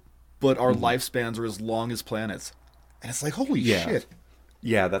immortal, but our lifespans are as long as planets, and it's like, holy shit.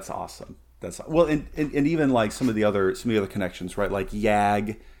 Yeah, that's awesome. Well, and even like some of the other connections, right? Like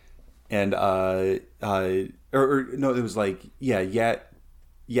Yag, and it was like Yag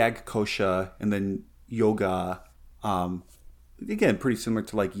Kosha, and then Yoga. Again, pretty similar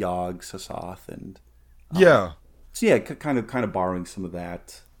to like Yog Sothoth, and so kind of borrowing some of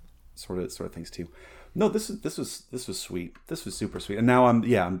that sort of things too. No, this was sweet. This was super sweet, and now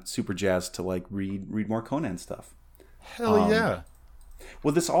I'm super jazzed to like read more Conan stuff. Hell yeah.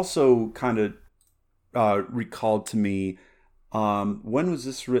 Well, this also kind of recalled to me, when was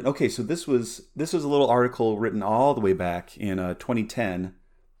this written? Okay, so this was a little article written all the way back in 2010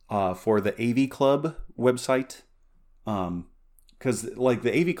 for the AV Club website, because like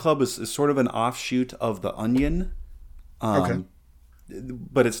the AV Club is sort of an offshoot of the Onion,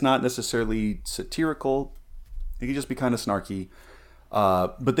 but it's not necessarily satirical. It can just be kind of snarky,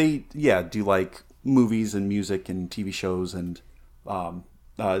 but they do like movies and music and TV shows and they're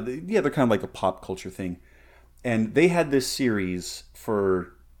kind of like a pop culture thing. And they had this series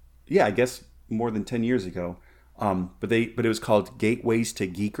for I guess more than 10 years ago. But it was called Gateways to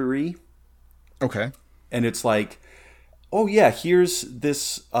Geekery. Okay. And it's like, oh yeah, here's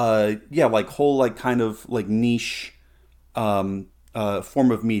this like whole like kind of like niche form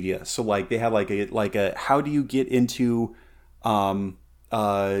of media. So like they had like a how do you get into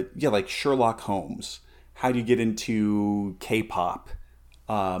like Sherlock Holmes? How do you get into K-pop?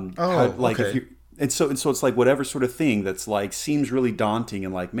 Okay. And so it's like whatever sort of thing that's like seems really daunting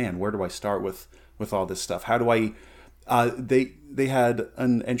and like, man, where do I start with all this stuff? How do I they had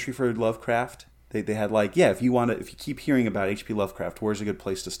an entry for Lovecraft. They had like, if you keep hearing about H.P. Lovecraft, where's a good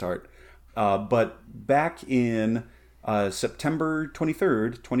place to start? But back in September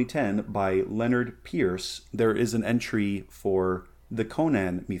 23rd, 2010, by Leonard Pierce, there is an entry for the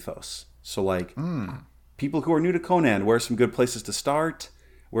Conan mythos. So like people who are new to Conan, where are some good places to start?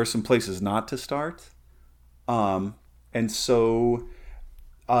 Where are some places not to start? And so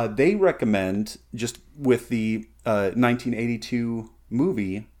they recommend, just with the 1982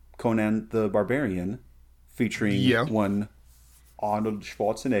 movie Conan the Barbarian, featuring one Arnold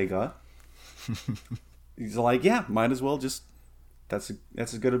Schwarzenegger. He's like, might as well just that's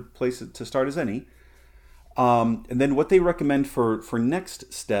as good a place to start as any. And then what they recommend for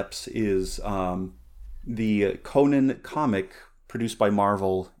next steps is the Conan comic produced by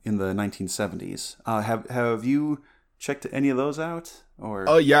Marvel in the 1970s. Have you checked any of those out? Or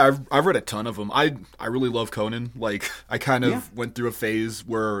I've read a ton of them. I really love Conan. Like I kind of went through a phase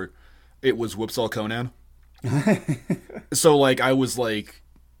where it was Whoopsall Conan. So like I was like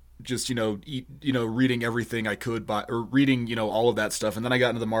just reading everything I could or reading all of that stuff, and then I got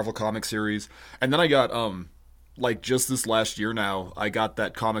into the Marvel comic series, and then I got like just this last year now I got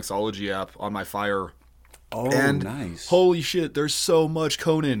that Comixology app on my Fire. Oh, and nice! Holy shit, there's so much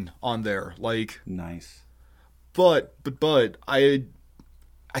Conan on there. Like nice. But I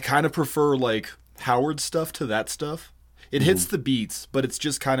kind of prefer like Howard stuff to that stuff. It hits the beats, but it's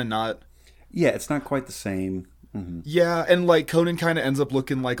just kind of not. Yeah, it's not quite the same. Mm-hmm. Yeah, and like Conan kind of ends up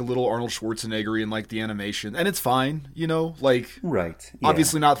looking like a little Arnold Schwarzenegger in like the animation, and it's fine, like right. Yeah.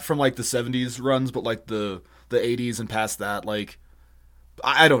 Obviously not from like the 70s runs, but like the 80s and past that. Like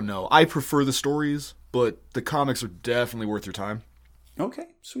I don't know. I prefer the stories, but the comics are definitely worth your time. Okay,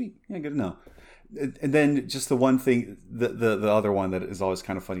 sweet. Yeah, good to know. And then just the one thing, the other one that is always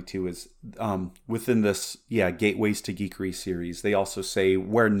kind of funny too is within this Gateways to Geekery series, they also say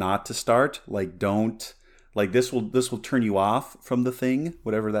where not to start. Like don't like this will turn you off from the thing,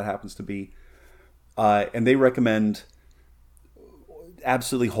 whatever that happens to be. And they recommend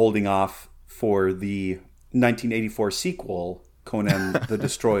absolutely holding off for the 1984 sequel, Conan the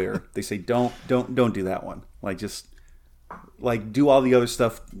Destroyer. They say don't do that one. Like just like do all the other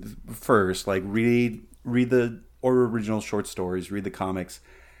stuff first. Like read the original short stories, read the comics,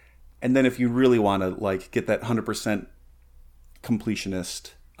 and then if you really want to like get that 100%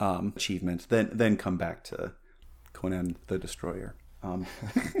 completionist achievement, then come back to Conan the Destroyer. Well,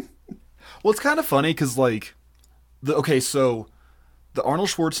 it's kind of funny because like so the Arnold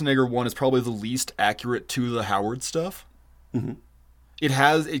Schwarzenegger one is probably the least accurate to the Howard stuff. Mm-hmm.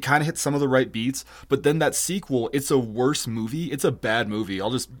 It kind of hits some of the right beats, but then that sequel, it's a worse movie. It's a bad movie.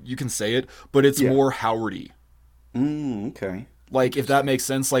 You can say it, but it's more Howardy. Okay. Like, if that makes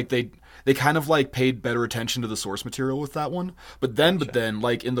sense, like they kind of like paid better attention to the source material with that one. But then,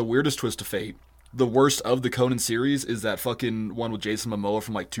 like in the weirdest twist of fate, the worst of the Conan series is that fucking one with Jason Momoa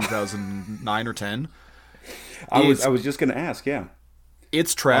from like 2009 or 10. I was just gonna ask,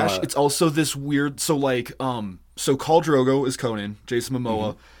 It's trash. It's also this weird. So like, so Khal Drogo is Conan, Jason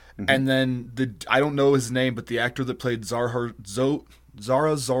Momoa, and then I don't know his name, but the actor that played Zara Zorro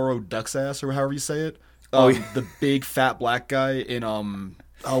Ducksass or however you say it, the big fat black guy in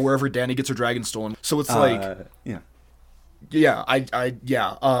wherever Dany gets her dragon stolen. So it's like, what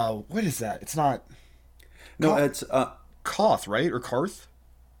is that? It's not. No, it's Koth, right, or Karth?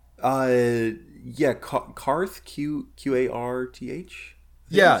 Karth, Qarth.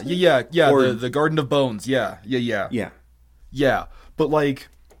 Yeah. Or, the Garden of Bones. Yeah. But like,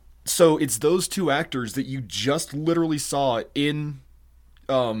 so it's those two actors that you just literally saw in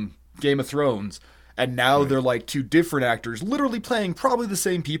Game of Thrones, and now they're like two different actors, literally playing probably the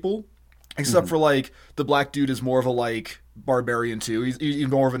same people, except for like the black dude is more of a like barbarian too. He's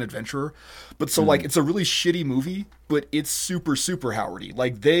more of an adventurer. But so like it's a really shitty movie, but it's super super Howardy.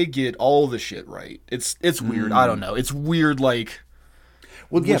 Like they get all the shit right. It's weird. I don't know. It's weird. Like.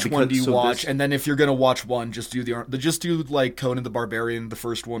 Well, yeah, which one do you so watch? this- And then if you're gonna watch one, just do like Conan the Barbarian, the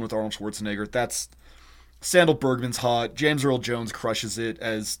first one with Arnold Schwarzenegger. That's Sandal Bergman's hot. James Earl Jones crushes it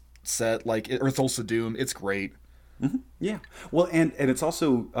as Set. Like Earthul Doom, it's great. Yeah. Well, and it's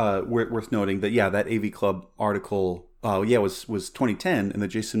also worth noting that that AV Club article was 2010, and the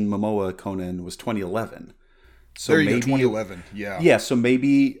Jason Momoa Conan was 2011. So There you maybe go, 2011. Yeah. Yeah, so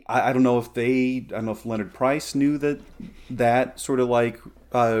maybe I don't know if Leonard Price knew that sort of like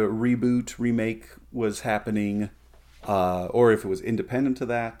reboot remake was happening, or if it was independent to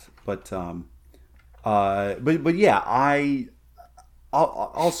that. But yeah, I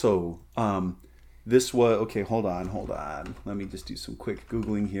also this was okay. Hold on. Let me just do some quick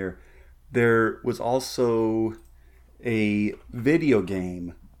googling here. There was also a video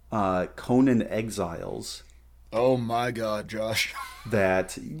game, Conan Exiles. Oh my God, Josh. Do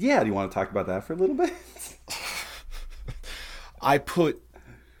you want to talk about that for a little bit? I put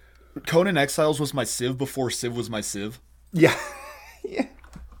Conan Exiles was my Civ before Civ was my Civ. Yeah.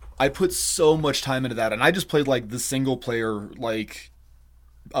 I put so much time into that, and I just played like the single player like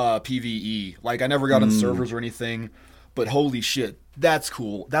PvE. Like I never got on servers or anything, but holy shit, that's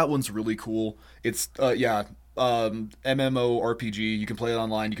cool. That one's really cool. It's MMORPG. You can play it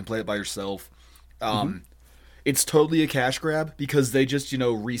online. You can play it by yourself. It's totally a cash grab because they just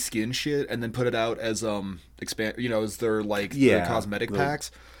reskin shit and then put it out as as their like their cosmetic packs.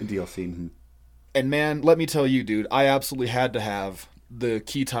 DLC. And man, let me tell you, dude, I absolutely had to have the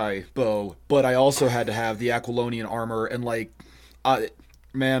Kitai bow, but I also had to have the Aquilonian armor, and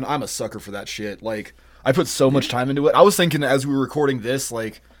man, I'm a sucker for that shit. Like, I put so much time into it. I was thinking as we were recording this,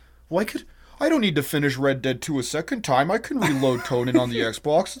 like, I don't need to finish Red Dead 2 a second time. I can reload Conan on the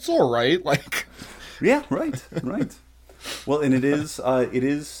Xbox. It's all right. Like, yeah, right. Well, and it is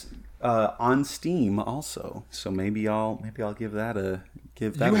on Steam also, so maybe I'll give that a.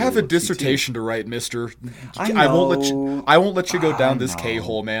 You have a dissertation to write, mister. I won't let you go down this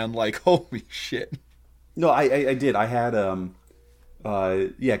K-hole, man. Like, holy shit. No, I did. I had a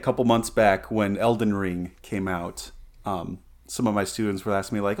couple months back when Elden Ring came out, some of my students were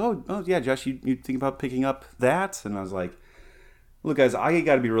asking me like, oh yeah, Josh, you think about picking up that? And I was like, look, guys, I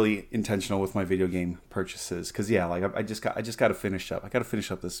got to be really intentional with my video game purchases because I just got to finish up. I got to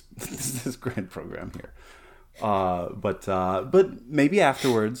finish up this this grand program here. But maybe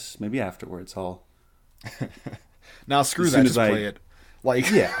afterwards I'll. Now screw that. Just play it. Like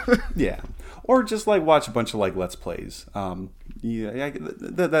yeah, or just like watch a bunch of like Let's Plays. That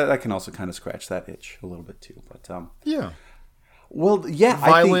can also kind of scratch that itch a little bit too. But yeah. Well, yeah,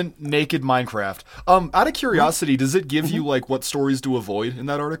 violent, naked Minecraft. Out of curiosity, does it give you like what stories to avoid in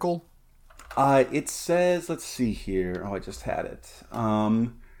that article? It says, let's see here. Oh, I just had it.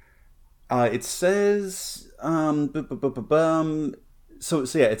 It says,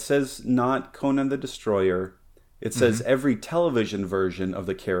 it says not Conan the Destroyer. It says every television version of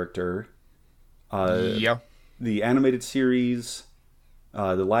the character. The animated series,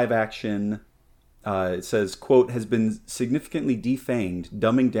 the live action. It says, quote, has been significantly defanged,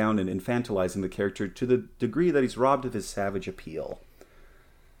 dumbing down and infantilizing the character to the degree that he's robbed of his savage appeal.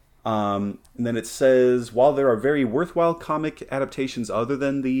 And then it says, while there are very worthwhile comic adaptations other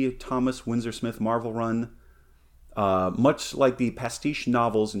than the Thomas Winsor Smith Marvel run, much like the pastiche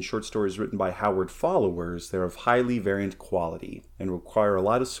novels and short stories written by Howard followers, they're of highly variant quality and require a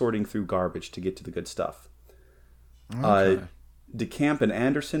lot of sorting through garbage to get to the good stuff. Okay. DeCamp and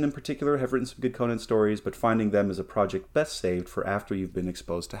Anderson in particular have written some good Conan stories, but finding them is a project best saved for after you've been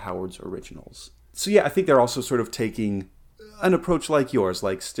exposed to Howard's originals. So yeah, I think they're also sort of taking an approach like yours,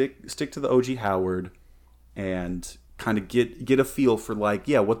 like stick to the OG Howard and kind of get a feel for like,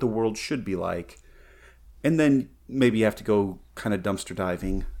 yeah, what the world should be like. And then maybe you have to go kind of dumpster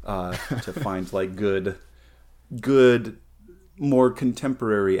diving to find like good, more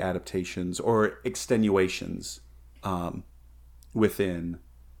contemporary adaptations or extenuations within,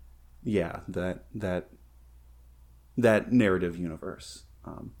 that narrative universe.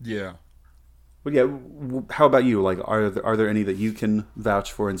 Yeah. But yeah, how about you? Like, are there any that you can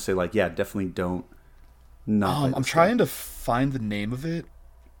vouch for and say like, yeah, definitely don't? I'm trying to find the name of it.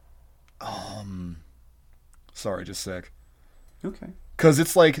 Sorry, just a sec. Okay. Because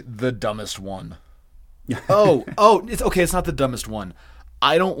it's like the dumbest one. It's okay. It's not the dumbest one.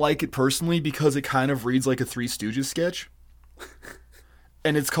 I don't like it personally because it kind of reads like a Three Stooges sketch.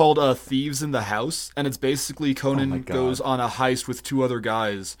 And it's called Thieves in the House. And it's basically Conan goes on a heist with two other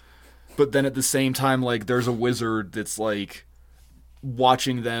guys. But then at the same time, like, there's a wizard that's, like,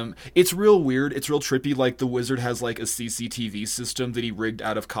 watching them. It's real weird. It's real trippy. Like, the wizard has, like, a CCTV system that he rigged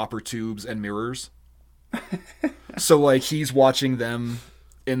out of copper tubes and mirrors. So, like, he's watching them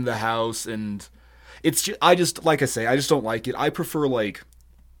in the house, and it's just, I just don't like it. I prefer like,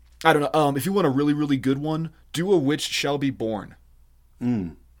 I don't know. If you want a really, really good one, do A Witch Shall Be Born.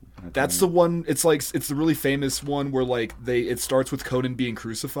 That's the one. It's like it's the really famous one where like it starts with Conan being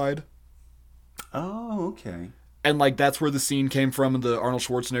crucified. Oh, okay. And like that's where the scene came from in the Arnold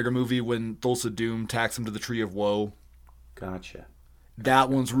Schwarzenegger movie when Thulsa Doom tacks him to the Tree of Woe. Gotcha. That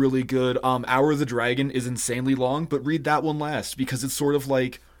one's really good. Hour of the Dragon is insanely long, but read that one last because it's sort of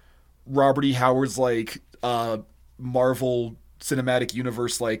like Robert E. Howard's like Marvel Cinematic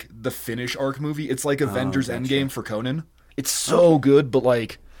Universe, like the Finish arc movie. It's like Avengers Endgame for Conan. It's so good, but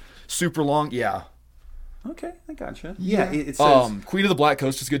like super long. Yeah. Okay, I gotcha. Yeah, it says Queen of the Black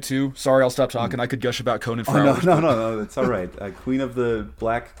Coast is good too. Sorry, I'll stop talking. I could gush about Conan for hours. No, that's all right. Queen of the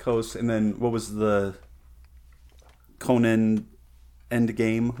Black Coast, and then what was the Conan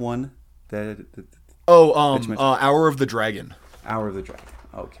Endgame one? Hour of the Dragon. Hour of the Dragon.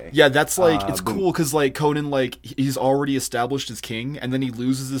 Okay. Yeah, that's like it's cool because like Conan, like he's already established as king, and then he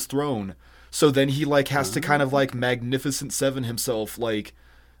loses his throne. So then he like has to kind of like Magnificent Seven himself like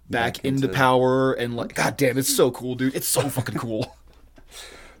back into power, and like God damn, it's so cool, dude. It's so fucking cool.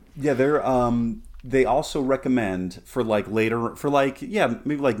 Yeah, they also recommend for like later for like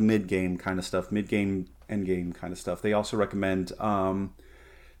maybe like mid game kind of stuff, mid game end game kind of stuff. They also recommend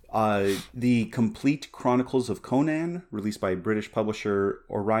the Complete Chronicles of Conan, released by British publisher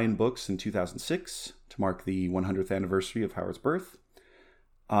Orion Books in 2006 to mark the 100th anniversary of Howard's birth.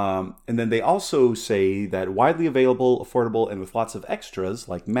 And then they also say that widely available, affordable, and with lots of extras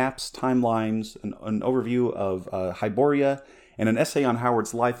like maps, timelines, an overview of Hyboria, and an essay on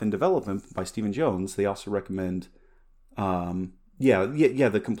Howard's life and development by Stephen Jones. They also recommend,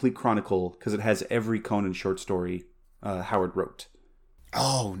 the Complete Chronicle because it has every Conan short story Howard wrote.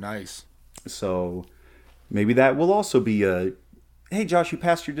 Oh, nice. So maybe that will also be a, hey, Josh, you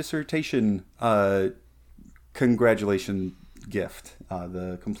passed your dissertation. Congratulations gift.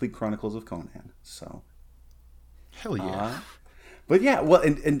 The Complete Chronicles of Conan. So hell yeah. But yeah, well,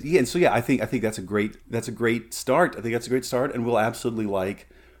 and so yeah, I think that's a great start. I think that's a great start, and we'll absolutely like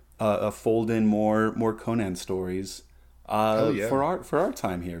fold in more Conan stories for our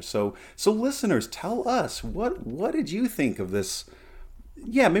time here. So listeners, tell us what did you think of this?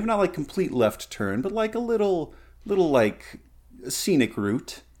 Yeah, maybe not like complete left turn, but like a little like scenic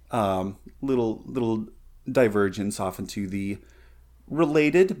route, little divergence off into the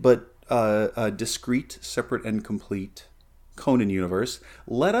related but discrete, separate, and complete Conan universe.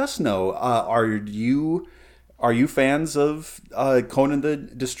 Let us know. Are you fans of Conan the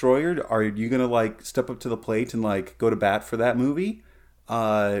Destroyer? Are you gonna like step up to the plate and like go to bat for that movie?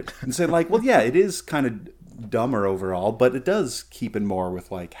 And say like, well, yeah, it is kind of dumber overall, but it does keep in more with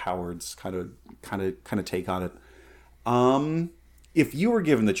like Howard's kind of take on it. If you were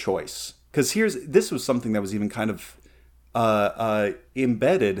given the choice, because this was something that was even kind of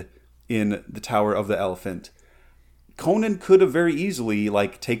embedded in the Tower of the Elephant. Conan could have very easily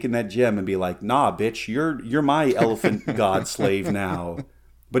like taken that gem and be like, "Nah, bitch, you're my elephant god slave now,"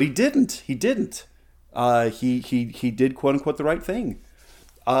 but he didn't. He didn't. He did quote unquote the right thing.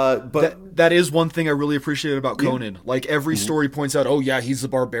 But that is one thing I really appreciate about Conan. Like every story points out, oh yeah, he's a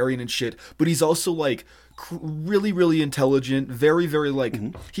barbarian and shit, but he's also like really, really intelligent, very, very like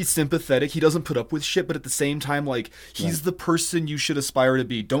he's sympathetic. He doesn't put up with shit, but at the same time, like he's the person you should aspire to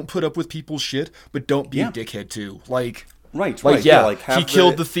be. Don't put up with people's shit, but don't be a dickhead too. Like right. Yeah, like he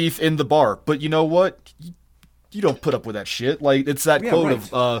killed the thief in the bar, but you know what? You don't put up with that shit. Like it's that quote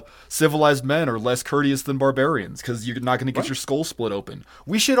of civilized men are less courteous than barbarians because you're not going to get your skull split open.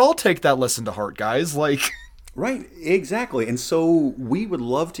 We should all take that lesson to heart, guys. Like, right, exactly. And so we would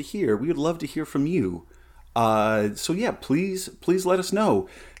love to hear. We would love to hear from you. So yeah, please let us know.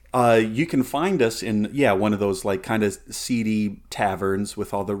 You can find us in one of those like kind of seedy taverns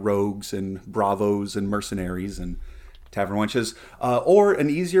with all the rogues and bravos and mercenaries and tavern wenches, or an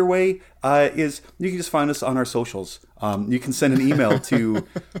easier way is you can just find us on our socials. You can send an email to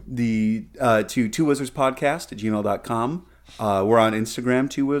the to twowizardspodcast@gmail.com. We're on Instagram,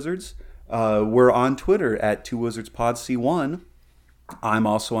 Two Wizards. We're on Twitter at twowizardspodc1. I'm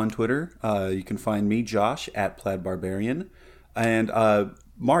also on Twitter. You can find me, Josh, at plaidbarbarian. And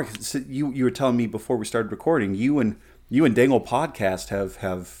Mark, so you were telling me before we started recording, you and Dangle Podcast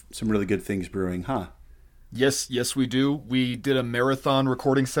have some really good things brewing, huh? Yes, we do. We did a marathon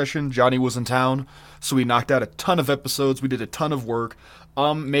recording session. Johnny was in town, so we knocked out a ton of episodes. We did a ton of work.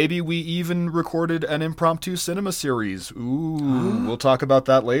 Maybe we even recorded an impromptu cinema series. Ooh, we'll talk about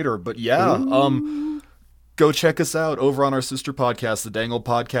that later. But yeah, go check us out over on our sister podcast, the Dangle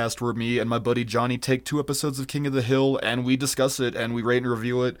Podcast, where me and my buddy Johnny take 2 episodes of King of the Hill and we discuss it and we rate and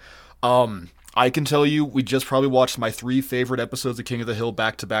review it. I can tell you, we just probably watched my 3 favorite episodes of King of the Hill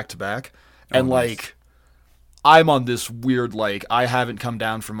back to back to back. And, like, I'm on this weird, like, I haven't come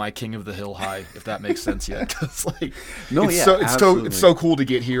down from my King of the Hill high, if that makes sense yet. 'Cause, like, it's so cool to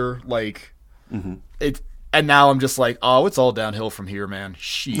get here. Like, and now I'm just like, oh, it's all downhill from here, man.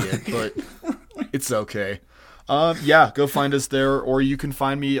 Shit, but it's okay. Yeah, go find us there, or you can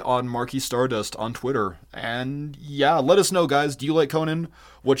find me on Marky Stardust on Twitter. And yeah, let us know, guys. Do you like Conan?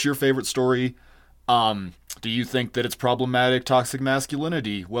 What's your favorite story? Do you think that it's problematic toxic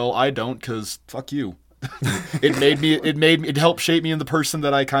masculinity? Well, I don't, because fuck you. It helped shape me in the person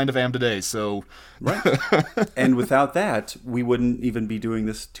that I kind of am today. So, right. And without that, we wouldn't even be doing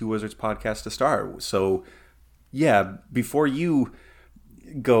this Two Wizards podcast to start. So, yeah, before you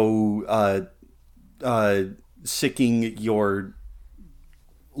go sicking your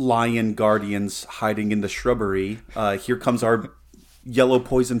lion guardians hiding in the shrubbery, here comes our yellow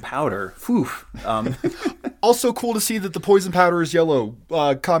poison powder. Phew. Also cool to see that the poison powder is yellow.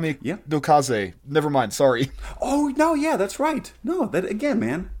 Kame no Kaze. Never mind, sorry. Oh, no, yeah, that's right. No, that again,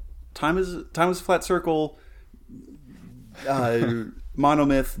 man. Time is a flat circle.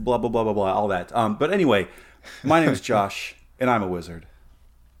 Monomyth, blah, blah, blah, blah, blah, all that. But anyway, my name is Josh, and I'm a wizard.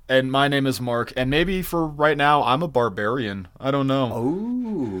 And my name is Mark, and maybe for right now, I'm a barbarian. I don't know.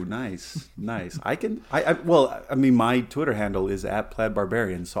 Oh, nice. I mean, my Twitter handle is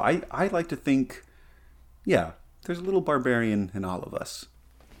 @PlaidBarbarian, so I like to think, yeah, there's a little barbarian in all of us.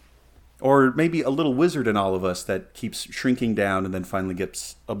 Or maybe a little wizard in all of us that keeps shrinking down and then finally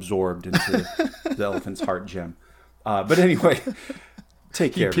gets absorbed into the elephant's heart gem. But anyway,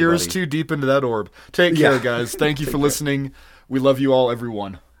 take care, He peers everybody. too deep into that orb. Take care, guys. Thank you for listening. We love you all,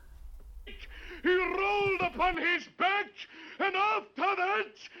 everyone. He rolled upon his back, and after that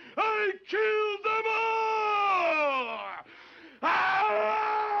I killed